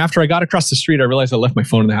 And after I got across the street, I realized I left my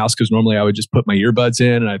phone in the house because normally I would just put my earbuds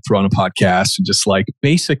in and I'd throw on a podcast and just like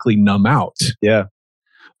basically numb out. Yeah.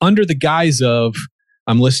 Under the guise of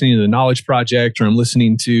I'm listening to the Knowledge Project or I'm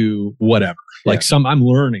listening to whatever. Like I'm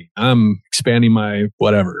learning, I'm expanding my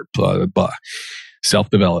whatever, blah, blah, blah.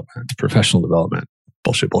 Self-development, professional development.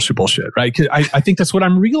 Bullshit, right? Because I think that's what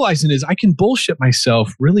I'm realizing is I can bullshit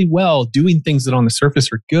myself really well doing things that on the surface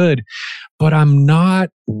are good, but I'm not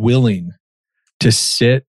willing to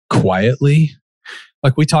sit quietly.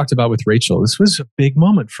 Like we talked about with Rachel, this was a big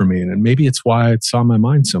moment for me. And maybe it's why it's on my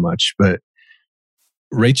mind so much. But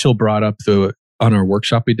Rachel brought up on our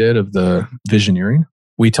workshop we did of the visioneering,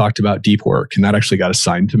 we talked about deep work and that actually got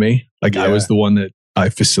assigned to me. Like I was the one that I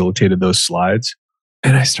facilitated those slides.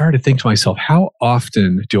 And I started to think to myself, how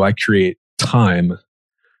often do I create time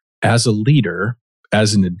as a leader,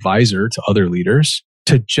 as an advisor to other leaders,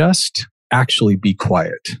 to just actually be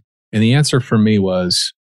quiet? And the answer for me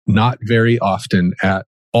was not very often at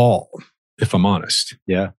all, if I'm honest.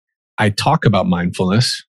 Yeah. I talk about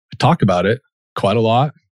mindfulness. I talk about it quite a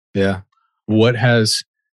lot. Yeah. What has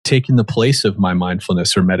taken the place of my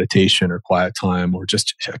mindfulness or meditation or quiet time or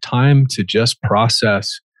just time to just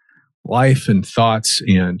process life and thoughts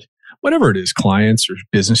and whatever it is, clients or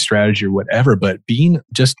business strategy or whatever, but being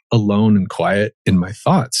just alone and quiet in my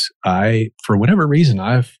thoughts. For whatever reason,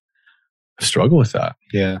 I've struggled with that.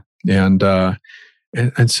 Yeah. And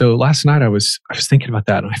so last night I was thinking about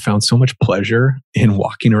that and I found so much pleasure in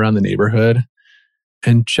walking around the neighborhood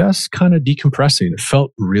and just kind of decompressing. It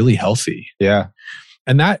felt really healthy. Yeah.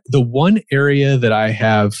 And that the one area that I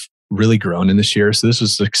have really grown in this year, so this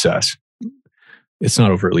was a success. It's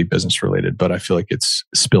not overtly business related, but I feel like it's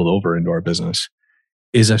spilled over into our business,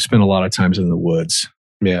 is I've spent a lot of times in the woods.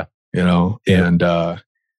 Yeah. And a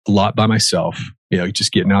lot by myself,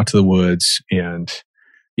 just getting out to the woods and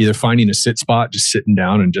either finding a sit spot, just sitting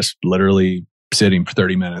down and just literally sitting for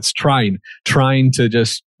 30 minutes, trying to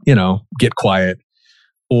just, get quiet,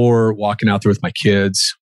 or walking out there with my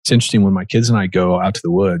kids. It's interesting when my kids and I go out to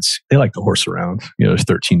the woods, they like to horse around, they're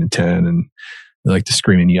 13 and 10 and they like to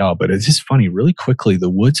scream and yell, but it's just funny, really quickly, the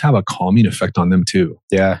woods have a calming effect on them too.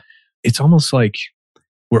 Yeah. It's almost like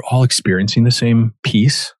we're all experiencing the same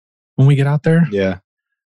peace when we get out there. Yeah.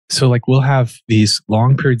 So like we'll have these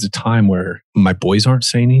long periods of time where my boys aren't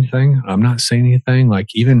saying anything. I'm not saying anything. Like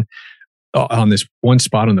even on this one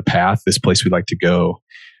spot on the path, this place we like to go,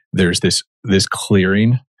 there's this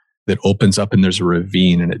clearing that opens up and there's a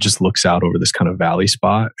ravine and it just looks out over this kind of valley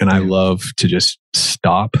spot. And I love to just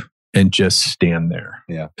stop and just stand there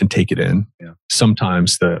and take it in. Yeah.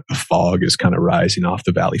 Sometimes the fog is kind of rising off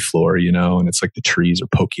the valley floor, and it's like the trees are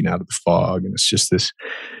poking out of the fog. And it's just this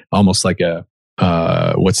almost like a,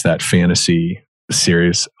 what's that fantasy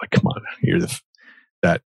series? Like, come on,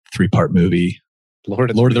 that 3-part movie,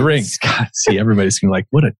 Lord of the Rings. God, see, everybody's gonna be like,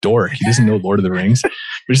 what a dork. He doesn't know Lord of the Rings. But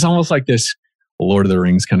it's almost like this Lord of the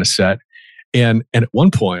Rings kind of set. And at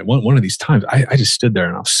one point, one of these times, I just stood there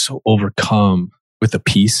and I was so overcome with the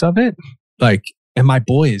peace of it. Like, and my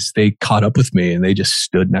boys, they caught up with me and they just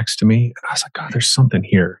stood next to me. And I was like, God, there's something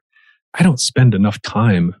here. I don't spend enough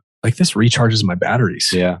time. Like, this recharges my batteries.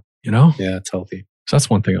 Yeah. You know? Yeah, it's healthy. So that's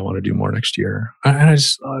one thing I want to do more next year. And I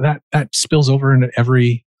just, that spills over into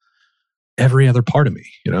every other part of me,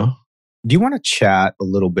 you know? Do you want to chat a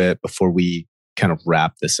little bit before we kind of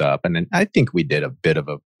wrap this up? And then I think we did a bit of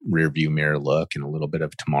a rear view mirror look and a little bit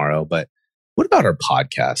of tomorrow, but what about our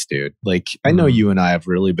podcast, dude? Like, I know you and I have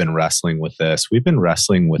really been wrestling with this. We've been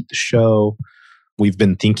wrestling with the show. We've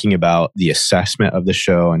been thinking about the assessment of the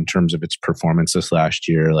show in terms of its performance this last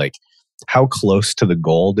year. Like, how close to the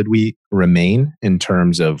goal did we remain in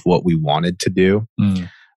terms of what we wanted to do?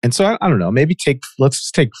 And so I don't know, maybe let's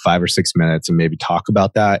just take 5 or 6 minutes and maybe talk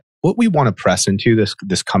about that. What we want to press into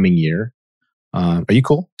this coming year. Are you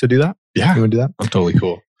cool to do that? Yeah. You want to do that? I'm totally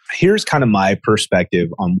cool. Here's kind of my perspective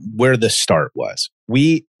on where the start was.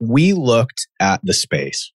 We looked at the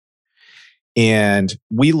space and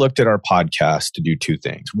we looked at our podcast to do two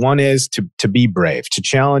things. One is to be brave, to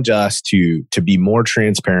challenge us to be more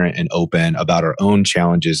transparent and open about our own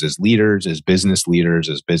challenges as leaders, as business leaders,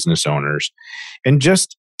 as business owners, and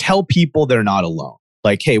just tell people they're not alone.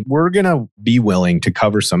 Like, hey, we're going to be willing to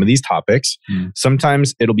cover some of these topics.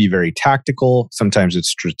 Sometimes it'll be very tactical. Sometimes it's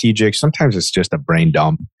strategic. Sometimes it's just a brain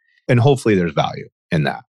dump. And hopefully there's value in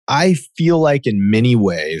that. I feel like in many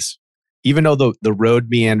ways, even though the road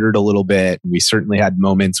meandered a little bit, we certainly had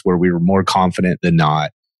moments where we were more confident than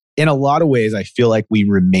not. In a lot of ways, I feel like we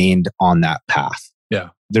remained on that path. Yeah.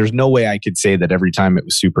 There's no way I could say that every time it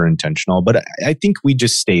was super intentional, but I think we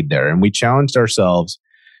just stayed there and we challenged ourselves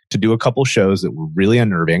to do a couple shows that were really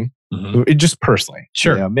unnerving, just personally.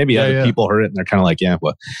 Sure. You know, maybe other people heard it and they're kind of like, yeah,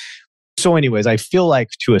 well. So anyways, I feel like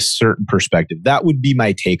to a certain perspective, that would be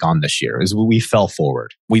my take on this year is we fell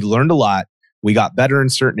forward. We learned a lot. We got better in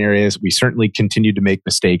certain areas. We certainly continued to make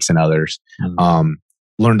mistakes in others.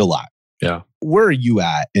 Learned a lot. Yeah. Where are you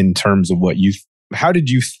at in terms of how did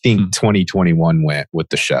you think 2021 went with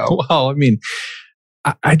the show? Well, I mean,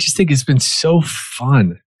 I just think it's been so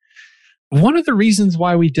fun. One of the reasons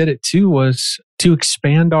why we did it too was to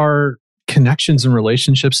expand our connections and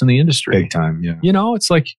relationships in the industry. Big time, yeah. You know, it's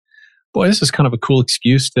like, boy, this is kind of a cool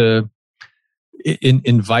excuse to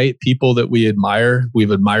invite people that we've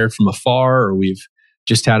admired from afar, or we've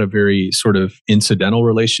just had a very sort of incidental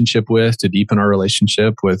relationship with, to deepen our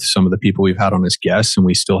relationship with some of the people we've had on as guests. And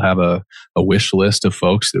we still have a wish list of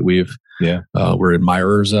folks that we're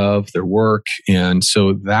admirers of their work. And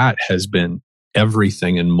so that has been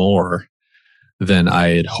everything and more than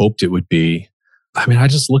I had hoped it would be. I mean, I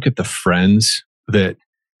just look at the friends that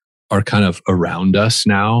are kind of around us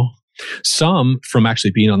now. Some from actually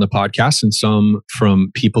being on the podcast, and some from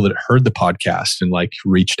people that heard the podcast and like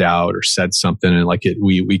reached out or said something, and like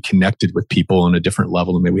we connected with people on a different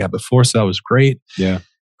level than maybe we had before. So that was great. Yeah,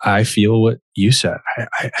 I feel what you said.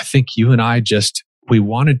 I think you and I we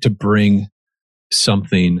wanted to bring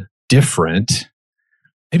something different,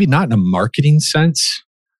 maybe not in a marketing sense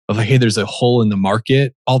of like, hey, there's a hole in the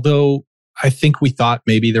market. Although I think we thought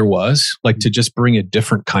maybe there was, like, to just bring a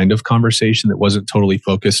different kind of conversation that wasn't totally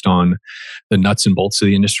focused on the nuts and bolts of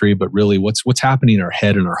the industry, but really what's happening in our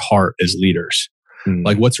head and our heart as leaders.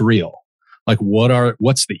 Like, what's real? Like,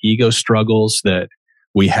 what's the ego struggles that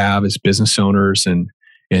we have as business owners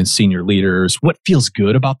and senior leaders? What feels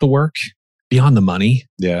good about the work beyond the money?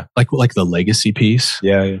 Yeah. Like the legacy piece.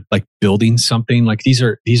 Yeah. Like building something. Like these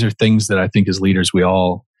are things that I think as leaders we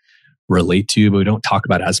all relate to, but we don't talk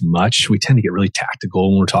about as much. We tend to get really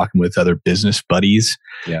tactical when we're talking with other business buddies.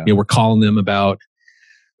 Yeah. You know, we're calling them about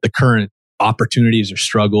the current opportunities or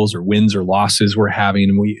struggles or wins or losses we're having,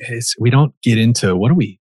 and we don't get into what are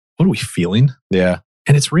we feeling? Yeah.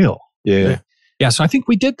 And it's real. Yeah. Yeah. So I think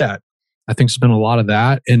we did that. I think there's been a lot of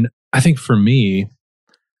that. And I think for me,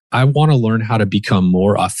 I want to learn how to become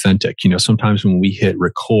more authentic. You know, sometimes when we hit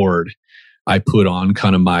record, I put on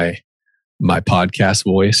kind of my podcast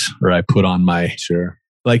voice, or I put on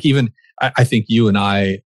like even, I think you and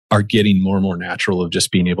I are getting more and more natural of just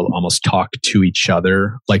being able to almost talk to each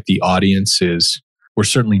other. Like the audience we're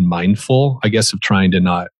certainly mindful, I guess, of trying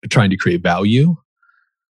to create value.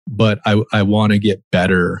 But I want to get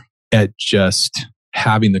better at just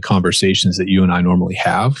having the conversations that you and I normally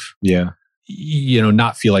have. Yeah. You know,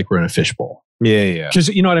 not feel like we're in a fishbowl. Yeah. Because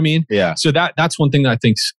you know what I mean? Yeah. So that's one thing that I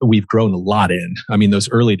think we've grown a lot in. I mean, those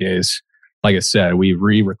early days, like I said, we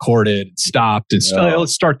re-recorded, stopped, and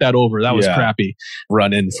let's start that over. That was crappy.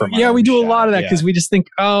 Run in from we do a lot of that because we just think,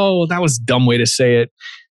 oh, that was a dumb way to say it.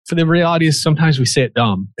 For the reality is sometimes we say it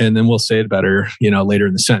dumb and then we'll say it better, later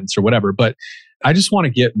in the sentence or whatever. But I just want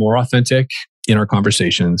to get more authentic in our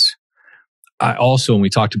conversations. I also, when we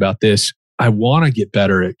talked about this, I want to get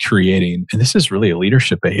better at creating, and this is really a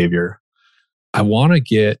leadership behavior. I want to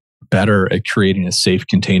get better at creating a safe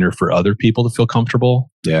container for other people to feel comfortable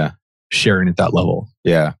sharing at that level.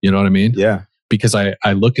 Yeah. You know what I mean? Yeah. Because I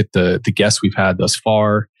look at the guests we've had thus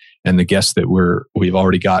far and the guests that we've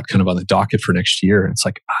already got kind of on the docket for next year. And it's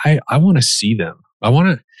like, I want to see them. I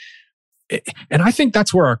want to, and I think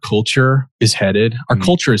that's where our culture is headed. Our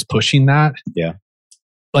culture is pushing that. Yeah.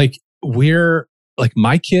 Like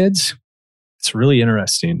my kids, it's really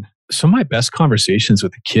interesting. Some of my best conversations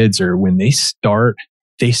with the kids are when they start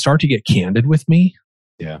to get candid with me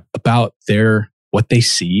about what they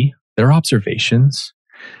see, their observations.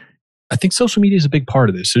 I think social media is a big part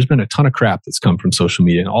of this. There's been a ton of crap that's come from social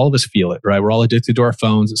media and all of us feel it, right? We're all addicted to our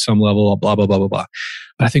phones at some level, blah, blah, blah, blah, blah.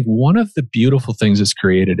 But I think one of the beautiful things it's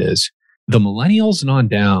created is the millennials and on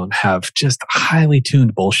down have just highly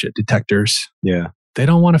tuned bullshit detectors. Yeah. They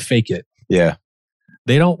don't want to fake it. Yeah.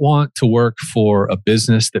 They don't want to work for a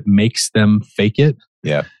business that makes them fake it.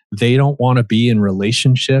 Yeah. They don't want to be in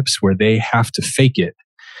relationships where they have to fake it.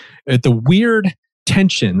 The weird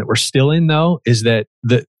tension that we're still in, though, is that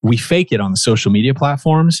we fake it on the social media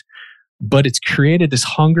platforms, but it's created this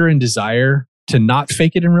hunger and desire to not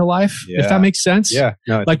fake it in real life, if that makes sense. Yeah.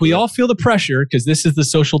 No, like we all feel the pressure because this is the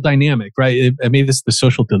social dynamic, right? Maybe this is the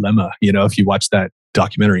social dilemma, if you watch that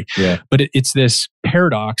documentary. Yeah. But it's this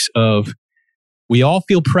paradox of we all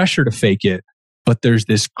feel pressure to fake it, but there's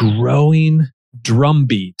this growing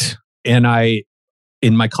drumbeat. And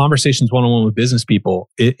in my conversations one-on-one with business people,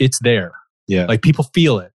 it's there. Yeah. Like people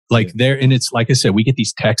feel it. Like there, and it's like I said, we get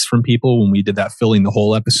these texts from people when we did that filling the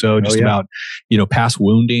whole episode about, past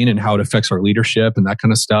wounding and how it affects our leadership and that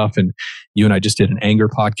kind of stuff. And you and I just did an anger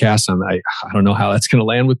podcast. And I don't know how that's going to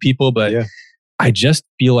land with people, but I just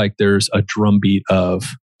feel like there's a drumbeat of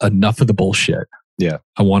enough of the bullshit. Yeah.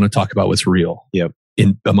 I want to talk about what's real. Yep.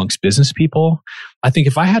 Amongst business people. I think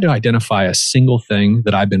if I had to identify a single thing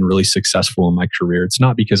that I've been really successful in my career, it's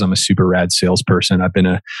not because I'm a super rad salesperson. I've been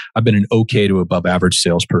an okay to above average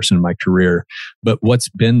salesperson in my career. But what's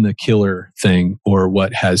been the killer thing, or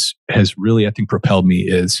what has really, I think, propelled me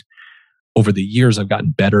is over the years, I've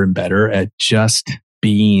gotten better and better at just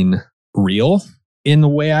being real in the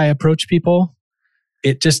way I approach people.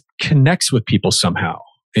 It just connects with people somehow.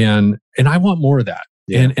 And I want more of that.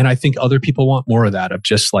 Yeah. And I think other people want more of that, of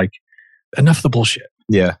just like enough of the bullshit.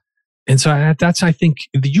 Yeah. And so I think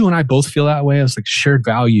you and I both feel that way. It's like shared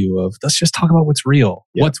value of let's just talk about what's real.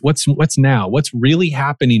 Yeah. What's now? What's really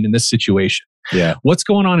happening in this situation? Yeah. What's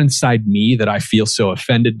going on inside me that I feel so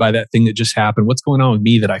offended by that thing that just happened? What's going on with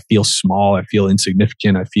me that I feel small? I feel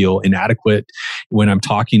insignificant. I feel inadequate when I'm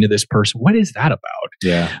talking to this person. What is that about?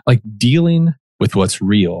 Yeah. Like dealing with what's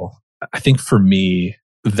real. I think for me,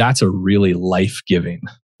 that's a really life-giving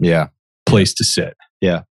place to sit.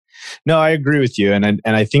 Yeah. No, I agree with you. And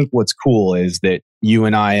I think what's cool is that you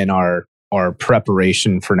and I in our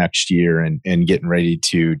preparation for next year and getting ready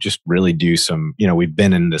to just really do some, we've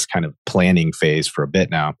been in this kind of planning phase for a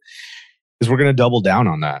bit now, is we're going to double down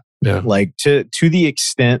on that. Yeah. Like to the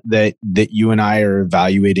extent that you and I are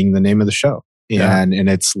evaluating the name of the show. And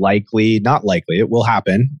it's not likely, it will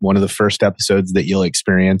happen. One of the first episodes that you'll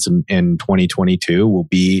experience in 2022 will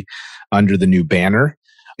be under the new banner.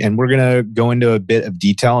 And we're going to go into a bit of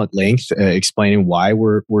detail at length, explaining why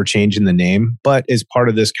we're changing the name. But as part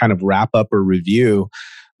of this kind of wrap up or review,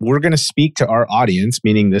 we're going to speak to our audience,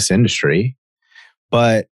 meaning this industry.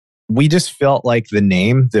 But we just felt like the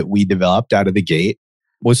name that we developed out of the gate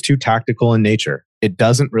was too tactical in nature. It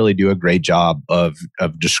doesn't really do a great job of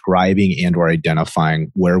describing and or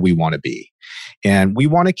identifying where we want to be. And we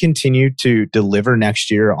want to continue to deliver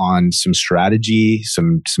next year on some strategy,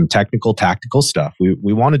 some technical, tactical stuff.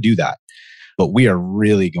 We want to do that. But we are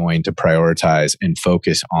really going to prioritize and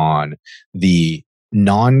focus on the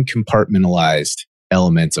non-compartmentalized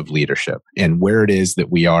elements of leadership and where it is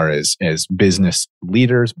that we are as business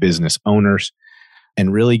leaders, business owners,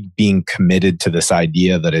 and really being committed to this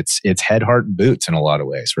idea that it's head, heart, and boots in a lot of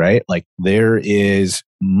ways, right? Like there is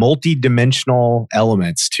multi-dimensional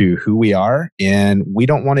elements to who we are, and we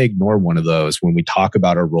don't want to ignore one of those when we talk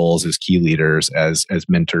about our roles as key leaders, as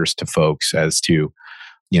mentors to folks, as to,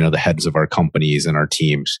 the heads of our companies and our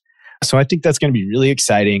teams. So I think that's going to be really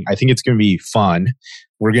exciting. I think it's going to be fun.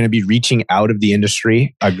 We're going to be reaching out of the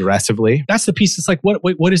industry aggressively. That's the piece. It's like,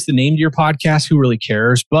 what is the name to your podcast? Who really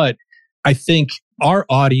cares? But I think our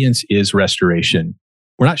audience is restoration.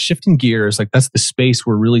 We're not shifting gears. Like that's the space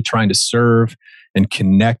we're really trying to serve and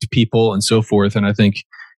connect people and so forth. And I think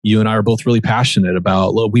you and I are both really passionate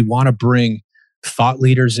about, look, we want to bring thought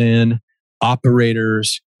leaders in,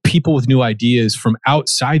 operators, people with new ideas from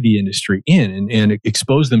outside the industry in and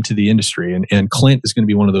expose them to the industry. And Clint is going to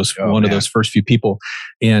be one of those of those first few people.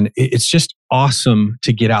 And it's just awesome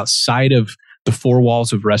to get outside of the four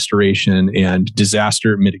walls of restoration and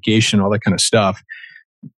disaster mitigation, all that kind of stuff,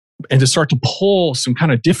 and to start to pull some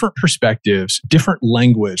kind of different perspectives, different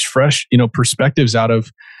language, fresh, perspectives out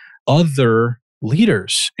of other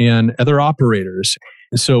leaders and other operators.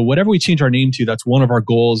 And so whatever we change our name to, that's one of our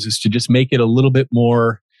goals, is to just make it a little bit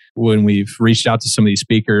more, when we've reached out to some of these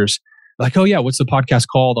speakers, like, oh yeah, what's the podcast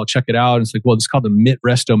called? I'll check it out. And it's like, well, it's called the MIT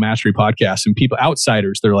Resto Mastery Podcast. And people,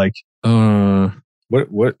 outsiders, they're like, What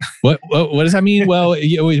does that mean? Well,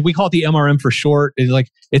 we call it the MRM for short.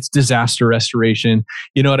 It's disaster restoration.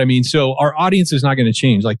 You know what I mean? So our audience is not going to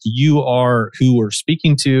change. Like, you are who we're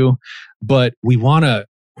speaking to, but we want to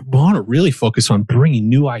really focus on bringing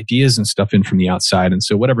new ideas and stuff in from the outside. And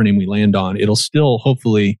so whatever name we land on, it'll still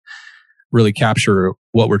hopefully really capture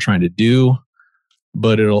what we're trying to do,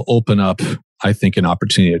 but it'll open up, I think, an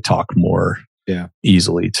opportunity to talk more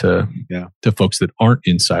easily to folks that aren't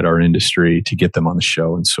inside our industry, to get them on the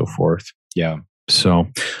show and so forth. Yeah. So,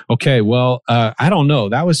 okay. Well, I don't know.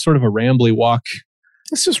 That was sort of a rambly walk.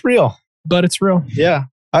 It's just real. But it's real. Yeah.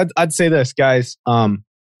 I'd say this, guys.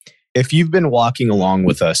 If you've been walking along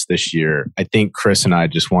with us this year, I think Chris and I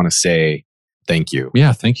just want to say thank you.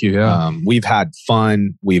 Yeah, thank you. Yeah. We've had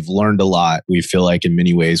fun. We've learned a lot. We feel like in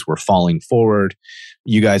many ways we're falling forward.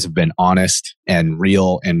 You guys have been honest and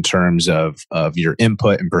real in terms of your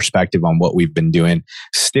input and perspective on what we've been doing.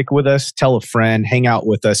 Stick with us. Tell a friend. Hang out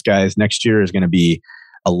with us, guys. Next year is going to be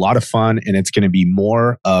a lot of fun, and it's going to be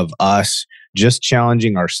more of us just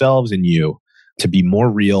challenging ourselves and you to be more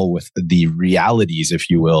real with the realities, if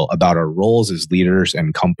you will, about our roles as leaders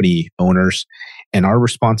and company owners and our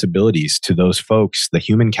responsibilities to those folks, the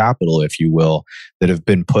human capital, if you will, that have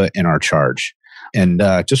been put in our charge. And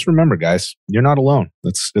just remember, guys, you're not alone.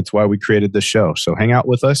 That's why we created this show. So hang out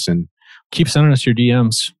with us and keep sending us your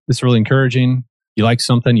DMs. It's really encouraging. You like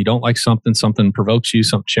something, you don't like something, something provokes you,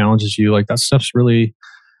 something challenges you. Like that stuff's really,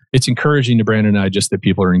 it's encouraging to Brandon and I just that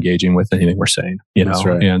people are engaging with anything we're saying, That's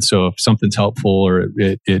right. And so if something's helpful or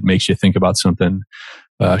it makes you think about something,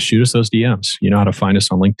 shoot us those DMs. You know how to find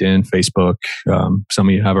us on LinkedIn, Facebook. Some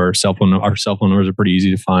of you have our cell phone numbers are pretty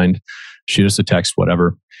easy to find. Shoot us a text,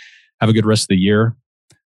 whatever. Have a good rest of the year,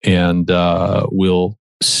 and we'll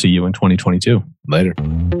see you in 2022. Later.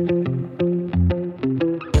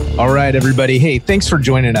 All right, everybody. Hey, thanks for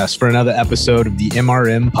joining us for another episode of the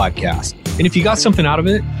MRM Podcast. And if you got something out of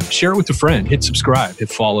it, share it with a friend. Hit subscribe, hit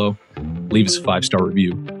follow, leave us a 5-star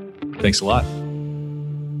review. Thanks a lot.